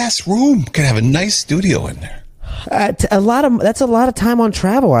big ass room. Could have a nice studio in there. That's a lot of time on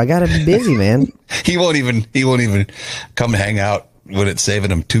travel. I got to be busy, man. He won't even come hang out when it's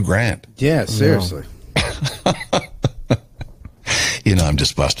saving him $2,000. Yeah, seriously. You know, I'm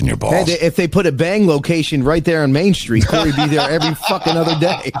just busting your balls. Hey, if they put a Bang location right there on Main Street, Corey'd be there every fucking other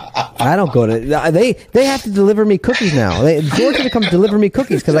day. I don't go to. They have to deliver me cookies now. George's going to come deliver me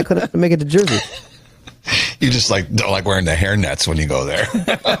cookies because I couldn't make it to Jersey. You just don't like wearing the hairnets when you go there.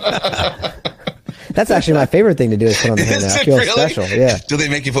 That's actually my favorite thing to do is put on the hairnet. I feel special. Yeah. Do they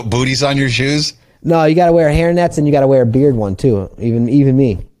make you put booties on your shoes? No, you got to wear hairnets and you got to wear a beard one too. Even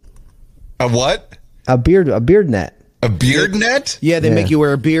me. A what? A beard net. A beard net? Yeah, they make you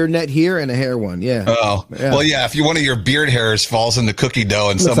wear a beard net here and a hair one. Yeah. Oh, yeah. Well, yeah. If one of your beard hairs falls in the cookie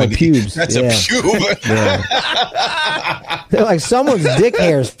dough and like pubes. That's a pube. Yeah. They're like someone's dick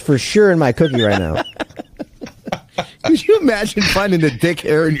hairs for sure in my cookie right now. Could you imagine finding a dick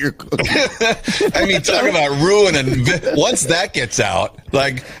hair in your cookie? I mean, talk about ruining. Once that gets out,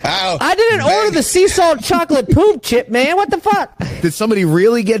 like, I didn't order the sea salt chocolate poop chip, man. What the fuck? Did somebody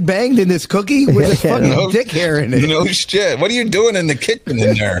really get banged in this cookie with a fucking dick hair in it? No shit. What are you doing in the kitchen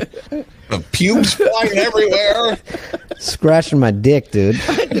in there? The pubes flying everywhere. Scratching my dick, dude.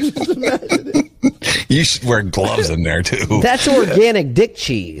 You should wear gloves in there too. That's organic dick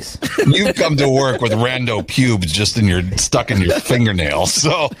cheese. You've come to work with rando pubes just stuck in your fingernails.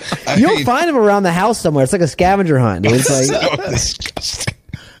 So you'll find them around the house somewhere. It's like a scavenger hunt, dude. It's like so disgusting.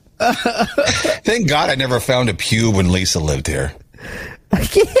 Thank God I never found a pube when Lisa lived here.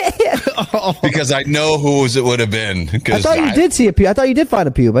 Because I know whose it would have been. I thought you did see a pube. I thought you did find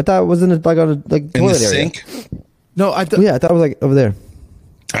a pube. I thought it was in toilet in the sink. Area. No, I thought it was like over there.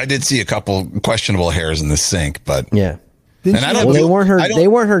 I did see a couple questionable hairs in the sink, but yeah. And I don't. They weren't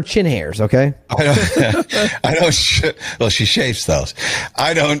her chin hairs. Okay. I don't. Well, she shaves those.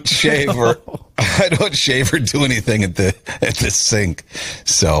 I don't shave her. I don't shave or do anything at the sink.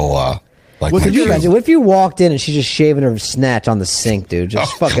 So. Like Well, my Could you shoes. imagine? What if you walked in and she's just shaving her snatch on the sink, dude?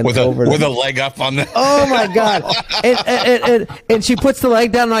 Just fucking with over with the... a leg up on the. Oh my god! And she puts the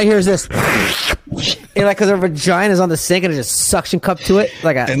leg down, and I hear this, and like because her vagina is on the sink, and it just suction cup to it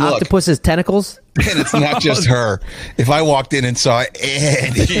like an And look. octopus's tentacles. And it's not just her. If I walked in and saw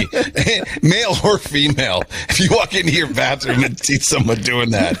any, male or female, if you walk into your bathroom and see someone doing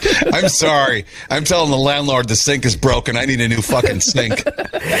that, I'm sorry. I'm telling the landlord the sink is broken. I need a new fucking sink.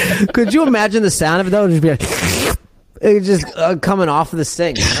 Could you imagine the sound of it though? It'd just be like, it's just coming off of the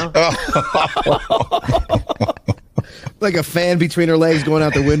sink. You know? Like a fan between her legs going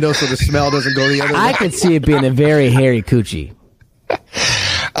out the window so the smell doesn't go the other way. I could see it being a very hairy coochie.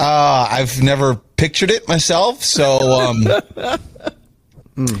 I've never pictured it myself, so I'm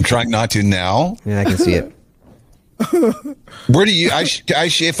trying not to now. Yeah, I can see it. Where do you?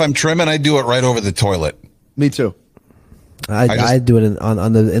 If I'm trimming, I do it right over the toilet. Me too. I do it in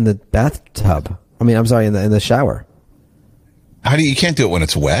the bathtub. I mean, I'm sorry, in the shower. How do you can't do it when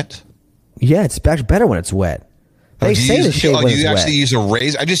it's wet? Yeah, it's actually better when it's wet. They Do you say use- to shave when you it's actually wet. use a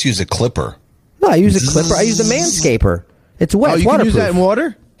razor? I just use a clipper. No, I use a clipper. I use the manscaper. It's wet. Oh, it's you can waterproof. use that in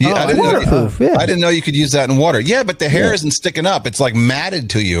water? Yeah, I didn't know- waterproof. Yeah. I didn't know you could use that in water. Yeah, but the hair isn't sticking up. It's like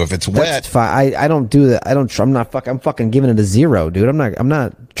matted to you if it's wet. That's fine. I don't do that. I'm not fuck. I'm fucking giving it a 0, dude. I'm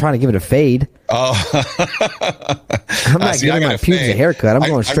not trying to give it a fade. Oh, I'm not see, I giving got my a pubes a fade. haircut. I'm I-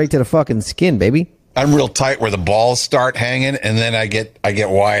 going I- straight to the fucking skin, baby. I'm real tight where the balls start hanging, and then I get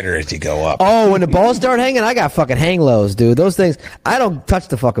wider as you go up. Oh, when the balls start hanging, I got fucking hang lows, dude. Those things, I don't touch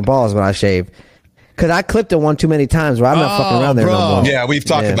the fucking balls when I shave. Because I clipped it one too many times where I'm not fucking around there no bro. more. Yeah, we've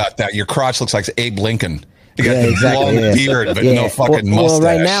talked Yeah. about that. Your crotch looks like Abe Lincoln. You got Yeah, the exactly. long yeah. beard, but Yeah. no fucking mustache. Well,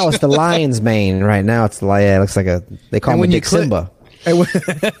 right now it's the lion's mane. Right now it's the it looks like they call And me when you Dick clip- Simba. And when,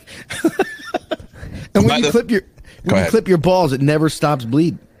 and when you Go clip ahead. your balls, it never stops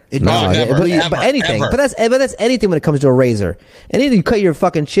bleeding. It No, doesn't. never, but, ever, but anything. ever. But that's anything when it comes to a razor. Anything you cut your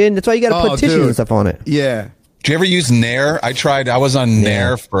fucking chin. That's why you got to put tissues dude. and stuff on it. Yeah. Do you ever use Nair? I tried. I was on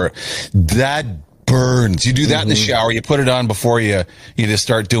Nair for that. Burns. You do that in the shower. You put it on before you just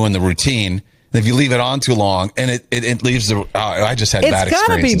start doing the routine. And if you leave it on too long, and it leaves the. I just had bad It's got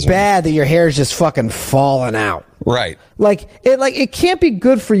to be experiences. with it. bad that your hair's just fucking falling out. Right. Like it can't be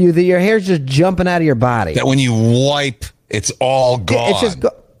good for you that your hair's just jumping out of your body. That when you wipe, it's all gone. It's just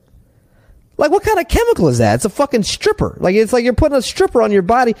like what kind of chemical is that? It's a fucking stripper. Like it's like you're putting a stripper on your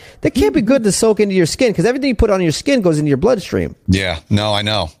body. That can't be good to soak into your skin because everything you put on your skin goes into your bloodstream. Yeah. No, I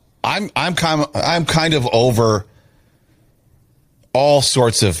know. I'm kind of over all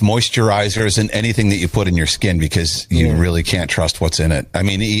sorts of moisturizers and anything that you put in your skin because you really can't trust what's in it. I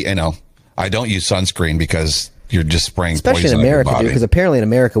mean, I don't use sunscreen because you're just spraying Especially in poison on your America, dude, body. because apparently in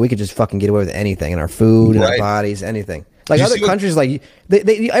America we could just fucking get away with anything in our food, in our Right. bodies, anything. Like You other see what- countries, like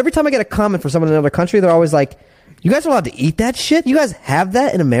they every time I get a comment from someone in another country, they're always like, "You guys are allowed to eat that shit? You guys have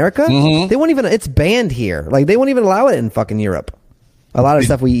that in America? Mm-hmm. They won't even. It's banned here. Like they won't even allow it in fucking Europe. A lot of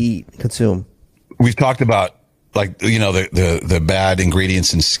stuff we eat, consume. We've talked about the bad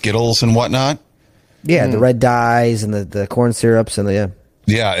ingredients in Skittles and whatnot. Yeah, the red dyes and the corn syrups and the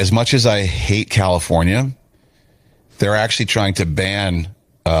Yeah, as much as I hate California, they're actually trying to ban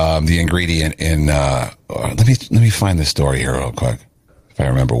the ingredient in. Let me find the story here real quick. If I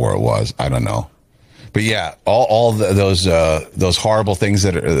remember where it was, I don't know. But yeah, those horrible things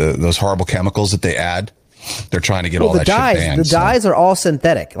that are, those horrible chemicals that they add, they're trying to get all the that dyes. shit banned. The dyes are all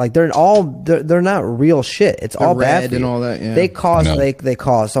synthetic. Like they're not real shit. It's all bad red for and you. all that, yeah. They cause No. they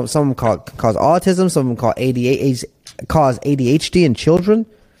cause some of them cause autism. Some of them cause ADHD in children.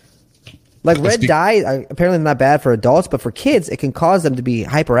 Like red dye, apparently not bad for adults, but for kids, it can cause them to be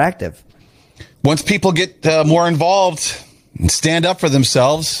hyperactive. Once people get more involved and stand up for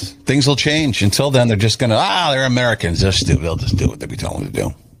themselves, things will change. Until then, they're just gonna they're Americans. They'll just do what they tell them to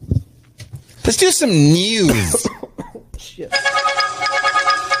do. Let's do some news.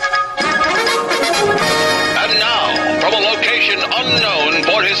 And now, from a location unknown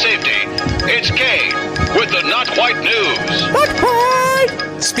for his safety, it's Kane with the Not White News.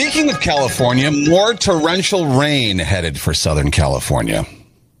 Speaking of California, more torrential rain headed for Southern California.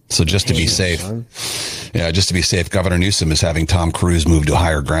 So just to be safe, just to be safe, Governor Newsom is having Tom Cruise move to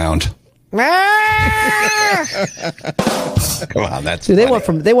higher ground. Come on, that's Dude,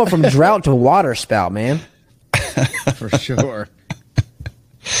 funny. they went from drought to water spout, man. For sure.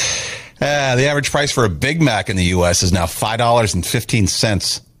 The average price for a Big Mac in the U.S. is now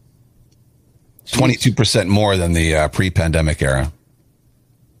 $5.15, 22% more than the pre-pandemic era.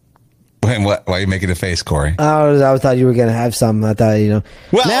 Why are you making a face, Corey? I thought you were going to have some. I thought,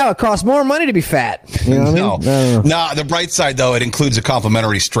 Well, now it costs more money to be fat. You know what I mean? No. No, the bright side, though, it includes a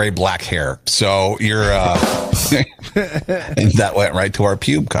complimentary stray black hair. So you're, and that went right to our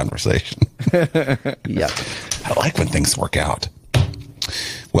pube conversation. Yep. I like when things work out.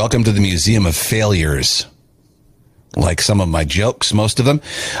 Welcome to the Museum of Failures. Like some of my jokes, most of them.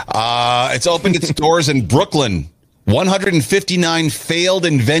 It's opened its doors in Brooklyn. 159 failed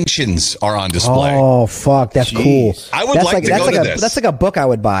inventions are on display. Oh, fuck. That's cool. I would like to go to this. That's like a book I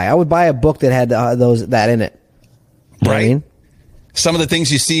would buy. I would buy a book that had that in it. You know what I mean? Some of the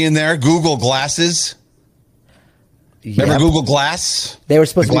things you see in there, Google glasses. Remember Google Glass? They were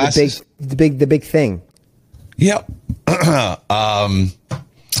supposed to be the big thing. Yep.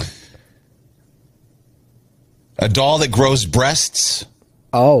 A doll that grows breasts.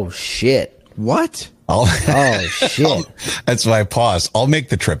 Oh, shit. What? Oh, shit. That's why I paused. I'll make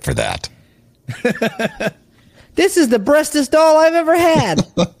the trip for that. This is the breastest doll I've ever had.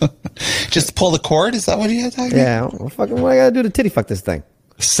 Just pull the cord? Is that what you had? Yeah. Well, fucking, what I got to do to titty fuck this thing?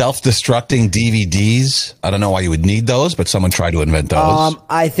 Self-destructing DVDs. I don't know why you would need those, but someone tried to invent those.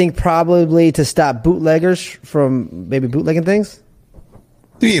 I think probably to stop bootleggers from maybe bootlegging things.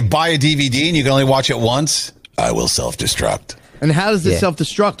 Do you buy a DVD and you can only watch it once? I will self-destruct. And how does it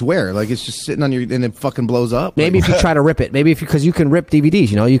self-destruct? Where? Like it's just sitting on your and it fucking blows up? Maybe if you try to rip it. Maybe because you can rip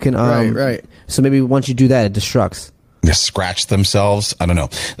DVDs. You can. Right. So maybe once you do that, it destructs. They scratch themselves. I don't know.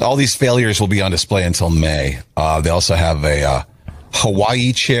 All these failures will be on display until May. They also have a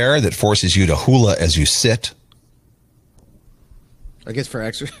Hawaii chair that forces you to hula as you sit. I guess for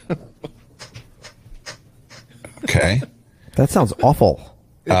extra. Okay. That sounds awful.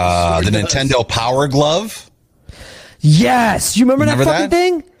 The Nintendo Power Glove. Yes, you remember that fucking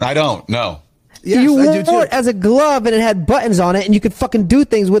thing? I don't. No. Yes, you I do wore too. it as a glove, and it had buttons on it, and you could fucking do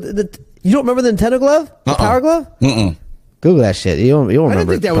things with it. You don't remember the Nintendo glove? The Power Glove? Mm-mm. Google that shit. You don't remember. I don't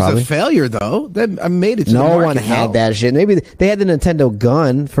think that was a failure though. That I made it. To No the one market. had that shit. Maybe they had the Nintendo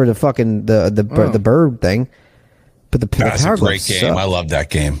gun for the fucking the bird thing, but the That's Power a great Glove game. sucked. I love that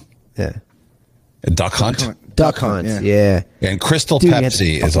game. Yeah. Duck Hunt. Duck Hunt. Yeah. And Crystal Dude,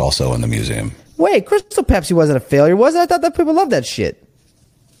 Pepsi is also in the museum. Wait, Crystal Pepsi wasn't a failure, was it? I thought that people loved that shit.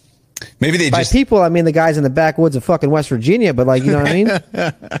 Maybe they By just. people, I mean the guys in the backwoods of fucking West Virginia, but like, you know what I mean?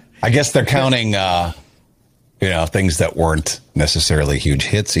 I guess they're counting, things that weren't necessarily huge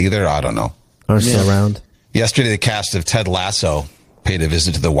hits either. I don't know. Aren't still around. Yesterday, the cast of Ted Lasso paid a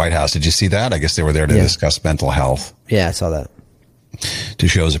visit to the White House. Did you see that? I guess they were there to discuss mental health. Yeah, I saw that. To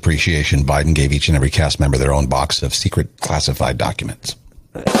show his appreciation, Biden gave each and every cast member their own box of secret classified documents.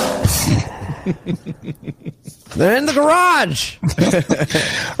 They're in the garage.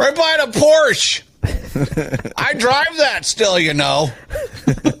 Right by the Porsche. I drive that still, you know.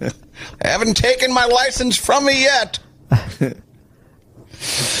 I haven't taken my license from me yet.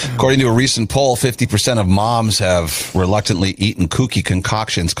 According to a recent poll, 50% of moms have reluctantly eaten kooky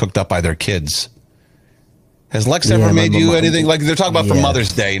concoctions cooked up by their kids. Has Lex ever made you anything? Like they're talking about for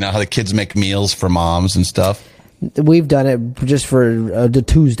Mother's Day, how the kids make meals for moms and stuff. We've done it just for the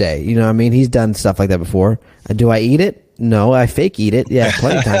Tuesday. You know what I mean? He's done stuff like that before. Do I eat it? No, I fake eat it. Yeah,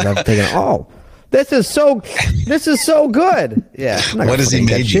 plenty of times I've taken, this is so good. Yeah. What has he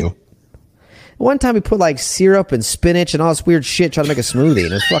made you? One time he put like syrup and spinach and all this weird shit trying to make a smoothie,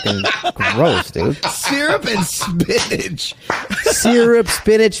 and it's fucking gross, dude. Syrup and spinach. Syrup,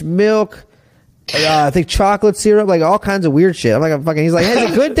 spinach, milk. I think chocolate syrup, like all kinds of weird shit. I'm like, he's like, hey,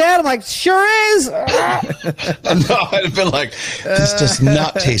 is it good, Dad? I'm like, sure is. No, I'd have been like, this does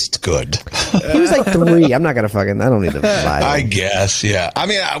not taste good. He was like 3. I'm not going to I don't need to lie. I guess, yeah. I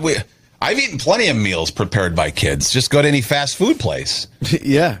mean, I've eaten plenty of meals prepared by kids. Just go to any fast food place.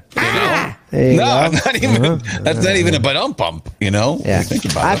 Yeah. Not even. That's not even a bump. You know. Yeah. Think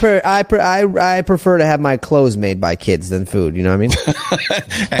about it. I prefer to have my clothes made by kids than food. You know what I mean?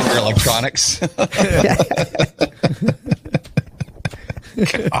 And your electronics.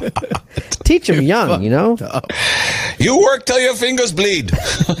 Teach them young. You know. You work till your fingers bleed.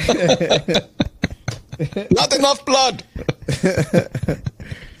 Not enough blood.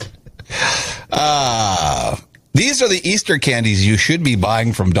 These are the Easter candies you should be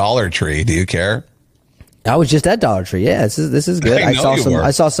buying from Dollar Tree. Do you care? I was just at Dollar Tree. Yeah, this is good. I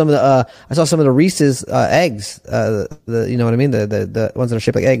saw some of the Reese's eggs. You know what I mean? The ones that are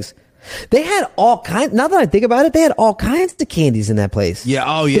shaped like eggs. They had all kinds. Now that I think about it, they had all kinds of candies in that place. Yeah.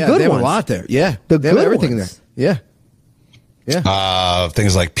 Oh yeah. They have a lot there. Yeah. They have everything there. Yeah. Yeah.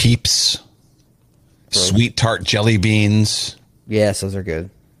 Things like Peeps, sweet tart jelly beans. Yes, those are good.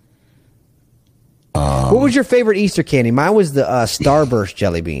 What was your favorite Easter candy? Mine was the Starburst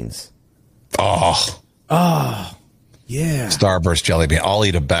jelly beans. Oh, Yeah. Starburst jelly bean. I'll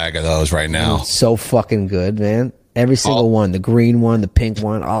eat a bag of those right now. It's so fucking good, man. Every single one. The green one, the pink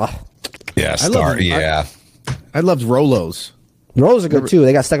one. Oh. Yeah, I loved Rolos. Rolls are good too.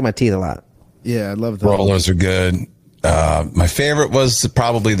 They got stuck in my teeth a lot. Yeah, I love those. Rollers are good. My favorite was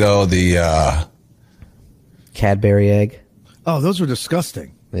probably, though, the... Cadbury egg. Oh, those were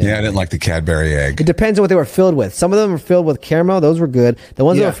disgusting. Yeah, I didn't like the Cadbury egg. It depends on what they were filled with. Some of them were filled with caramel. Those were good. The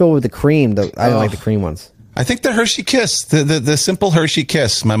ones that were filled with the cream, I didn't like the cream ones. I think the Hershey Kiss, the simple Hershey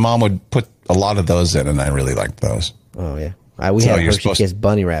Kiss, my mom would put a lot of those in, and I really liked those. Oh, yeah. We had Hershey Kiss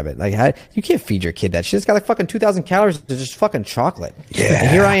Bunny Rabbit. Like, you can't feed your kid that shit. It's got like fucking 2,000 calories to just fucking chocolate. Yeah. And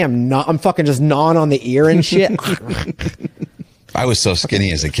here I am, I'm fucking just gnawing on the ear and shit. I was so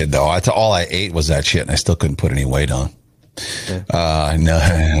skinny as a kid, though. All I ate was that shit, and I still couldn't put any weight on. No.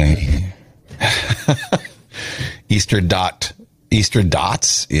 Easter dots?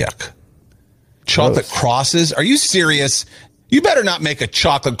 Yuck. Chocolate crosses? Are you serious? You better not make a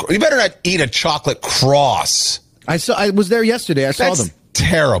chocolate. You better not eat a chocolate cross. I was there yesterday. I saw them.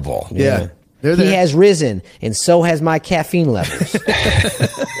 Terrible. Yeah. He has risen, and so has my caffeine levels.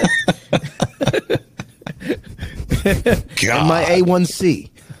 And my A1C.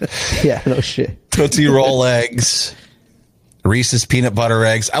 Yeah, no shit. Tootsie Roll eggs. Reese's peanut butter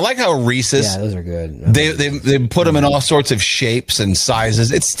eggs. I like how Reese's. Yeah, those are good. They put them in all sorts of shapes and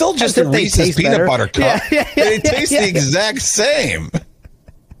sizes. It's still just a Reese's peanut butter cup. They taste the exact same.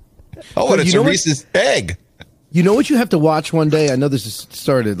 Oh, but it's a Reese's egg. You know what you have to watch one day? I know this is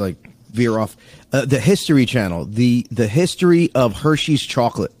started like veer off. The History Channel, the history of Hershey's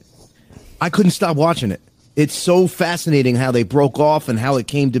chocolate. I couldn't stop watching it. It's so fascinating how they broke off and how it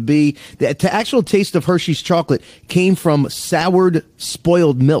came to be. The actual taste of Hershey's chocolate came from soured,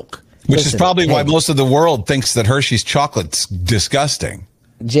 spoiled milk. Which is probably why most of the world thinks that Hershey's chocolate's disgusting.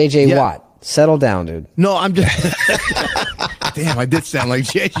 JJ Watt, settle down, dude. No, I'm just... Damn, I did sound like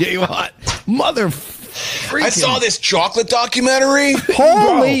JJ Watt. Mother... I saw this chocolate documentary.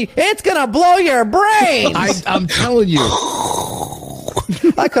 Holy, it's going to blow your brains. I'm telling you.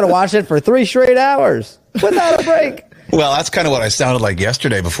 I could have watched it for 3 straight hours without a break. Well, that's kind of what I sounded like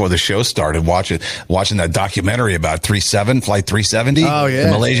yesterday before the show started, watching that documentary about Flight 370. Oh, yeah.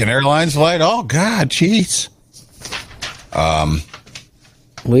 The Malaysian Airlines flight. Oh, God, jeez.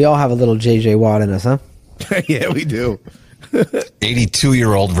 We all have a little JJ Watt in us, huh? Yeah, we do.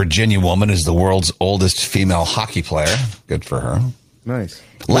 82-year-old Virginia woman is the world's oldest female hockey player. Good for her. Nice.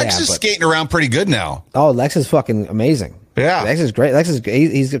 Lex is skating around pretty good now. Oh, Lex is fucking amazing. Yeah. Lex is great.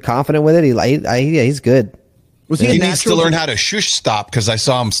 He's confident with it. He's good. He needs to learn how to shush stop because I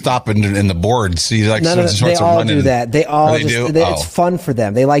saw him stop in the boards. He like no, they all do that. They all do. It's fun for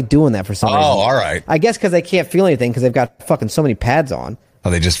them. They like doing that for some reason. Oh, all right. I guess because they can't feel anything because they've got fucking so many pads on. Oh,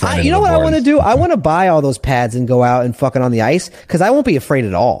 they just run into You know the what board. I want to do? I want to buy all those pads and go out and fucking on the ice because I won't be afraid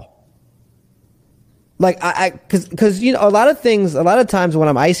at all. Like because a lot of times when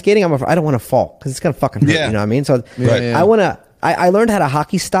I'm ice skating, I don't want to fall because it's gonna fucking hurt. Yeah. You know what I mean? So Yeah. I want to. I learned how to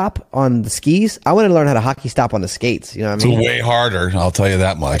hockey stop on the skis. I want to learn how to hockey stop on the skates. You know what I mean? It's way harder. I'll tell you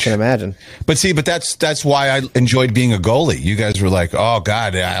that much. I can imagine. But that's why I enjoyed being a goalie. You guys were like, oh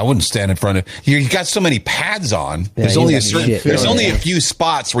God, I wouldn't stand in front of you. You got so many pads on. There's only a few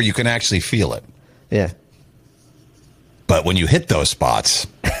spots where you can actually feel it. Yeah. But when you hit those spots,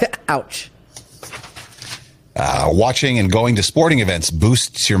 ouch. Watching and going to sporting events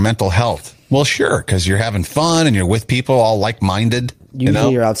boosts your mental health. Well, sure, because you're having fun and you're with people all like-minded.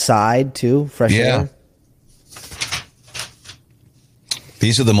 Usually you're outside too, fresh air.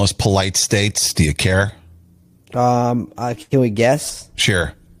 These are the most polite states. Do you care? Can we guess?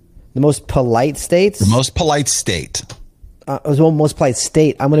 Sure. The most polite states? The most polite state. Most polite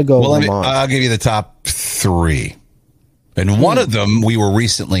state. I'm going to go Vermont. I'll give you the top 3. And one of them we were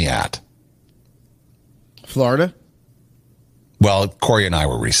recently at. Florida? Well, Corey and I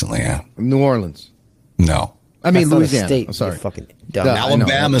were recently at. New Orleans. No. I mean, That's not a Louisiana. state, I'm sorry. you fucking dumb.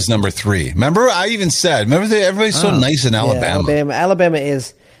 Alabama's number 3. Remember, I even said, everybody's so nice in Alabama. Alabama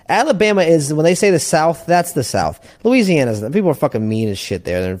is when they say the South, that's the South. Louisiana's, people are fucking mean as shit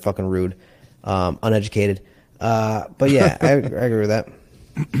there. They're fucking rude, uneducated. But yeah, I agree with that.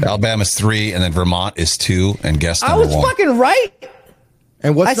 Alabama's 3, and then Vermont is 2, and guess number 1. I was fucking right.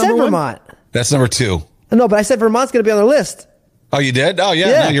 And what's I said number 1? Vermont. That's number 2. No, but I said Vermont's going to be on the list. Oh, you did? Oh, yeah.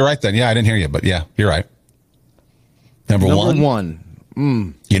 Yeah. No, you're right then. Yeah, I didn't hear you, but yeah, you're right. Number 1.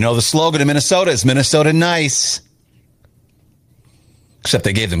 You know the slogan of Minnesota is Minnesota nice. Except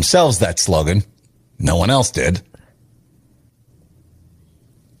they gave themselves that slogan. No one else did.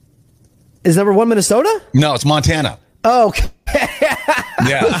 Is number 1 Minnesota? No, it's Montana. Oh, okay.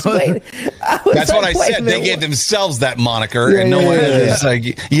 Yeah. Wait, That's what I wait a said. minute, They gave what? themselves that moniker, Yeah, and no yeah, one yeah, is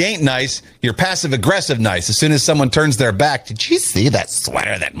like, you ain't nice. You're passive aggressive nice. As soon as someone turns their back, did you see that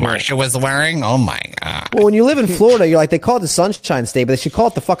sweater that Marsha was wearing? Oh my God. Well, when you live in Florida, you're like, they call it the Sunshine State, but they should call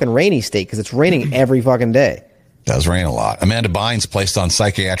it the fucking rainy state because it's raining every fucking day. Does rain a lot. Amanda Bynes placed on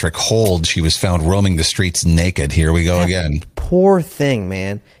psychiatric hold. She was found roaming the streets naked. Here we go again. Poor thing,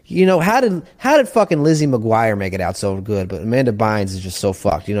 man. You know, how did fucking Lizzie McGuire make it out so good? But Amanda Bynes is just so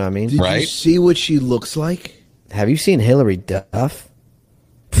fucked. You know what I mean? Did you see what she looks like? Have you seen Hillary Duff?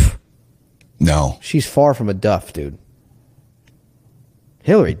 No. She's far from a Duff, dude.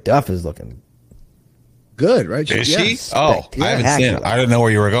 Hillary Duff is looking good, right? Is she? Oh, I haven't seen it. I didn't know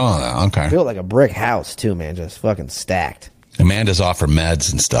where you were going. Okay. Built like a brick house, too, man. Just fucking stacked. Amanda's off her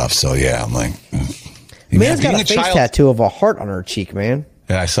meds and stuff, so yeah, I'm like... Amanda's got a face tattoo of a heart on her cheek, man.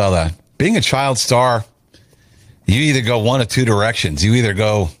 Yeah, I saw that. Being a child star, you either go one of two directions. You either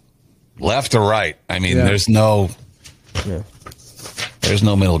go left or right. I mean, there's no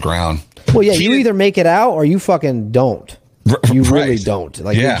middle ground. Well, yeah, you either make it out or you fucking don't. You really Right. don't.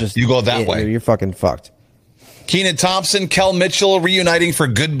 Like, Yeah, you're just, you go that way. You're fucking fucked. Kenan Thompson, Kel Mitchell reuniting for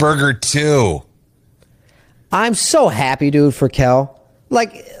Good Burger 2. I'm so happy, dude, for Kel.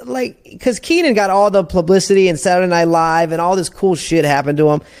 Like, because Kenan got all the publicity and Saturday Night Live and all this cool shit happened to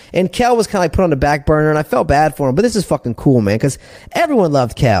him. And Kel was kind of like put on the back burner, and I felt bad for him. But this is fucking cool, man, because everyone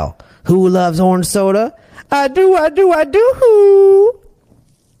loved Kel. Who loves orange soda? I do.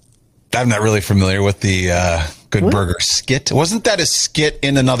 I'm not really familiar with the Good Burger skit. Wasn't that a skit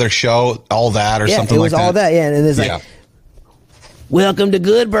in another show? All that or something like that? Yeah, it was all that, yeah. And it's like, welcome to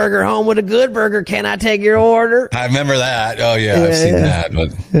Good Burger, home with a Good Burger. Can I take your order? I remember that. Oh, yeah, I've seen that.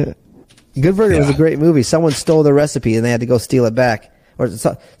 But Good Burger was a great movie. Someone stole the recipe and they had to go steal it back. Or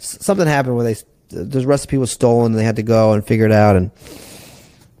something happened where the recipe was stolen and they had to go and figure it out. And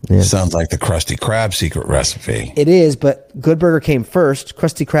sounds like the Krusty Krab secret recipe. It is, but Good Burger came first.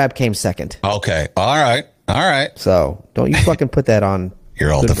 Krusty Krab came second. Okay. All right. So don't you fucking put that on.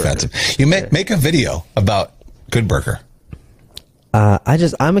 You're all defensive. You make a video about Good Burger.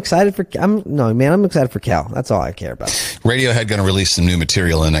 I'm excited for. I'm excited for Cal. That's all I care about. Radiohead going to release some new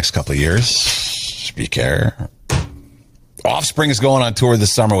material in the next couple of years. Be care. Offspring is going on tour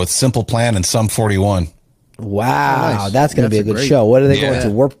this summer with Simple Plan and Sum 41. Wow, Nice. that's going to be a good show. What are they going to,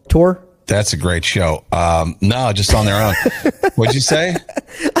 Warped Tour? That's a great show. No, just on their own. What'd you say?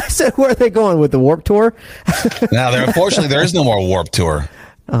 I said, where are they going with the Warped Tour? Now, unfortunately, there is no more Warped Tour.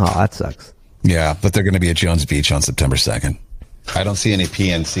 Oh, that sucks. Yeah, but they're going to be at Jones Beach on September 2nd. I don't see any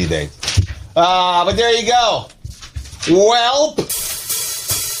PNC dates. But there you go. Well, get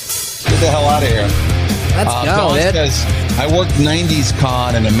the hell out of here. Let's go, Dawn Ed. says, I worked 90s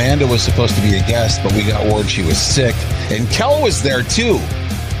Con and Amanda was supposed to be a guest, but we got word she was sick. And Kel was there too.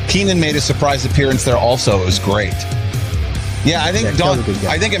 Keenan made a surprise appearance there also. It was great. Yeah, I think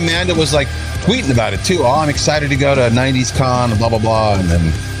I think Amanda was like tweeting about it too. Oh, I'm excited to go to 90s Con, blah, blah, blah. And then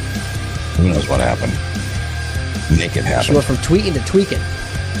who knows what happened. Make it happen. She went from tweeting to tweaking.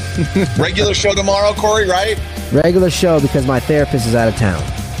 Regular show tomorrow, Corey, right? Regular show because my therapist is out of town.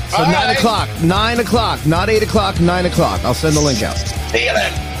 So 9 o'clock, 9 o'clock, not 8 o'clock, 9 o'clock. I'll send the link out. See you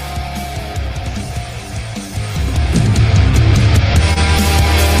then.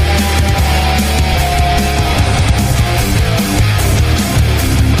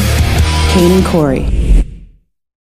 Kane and Corey.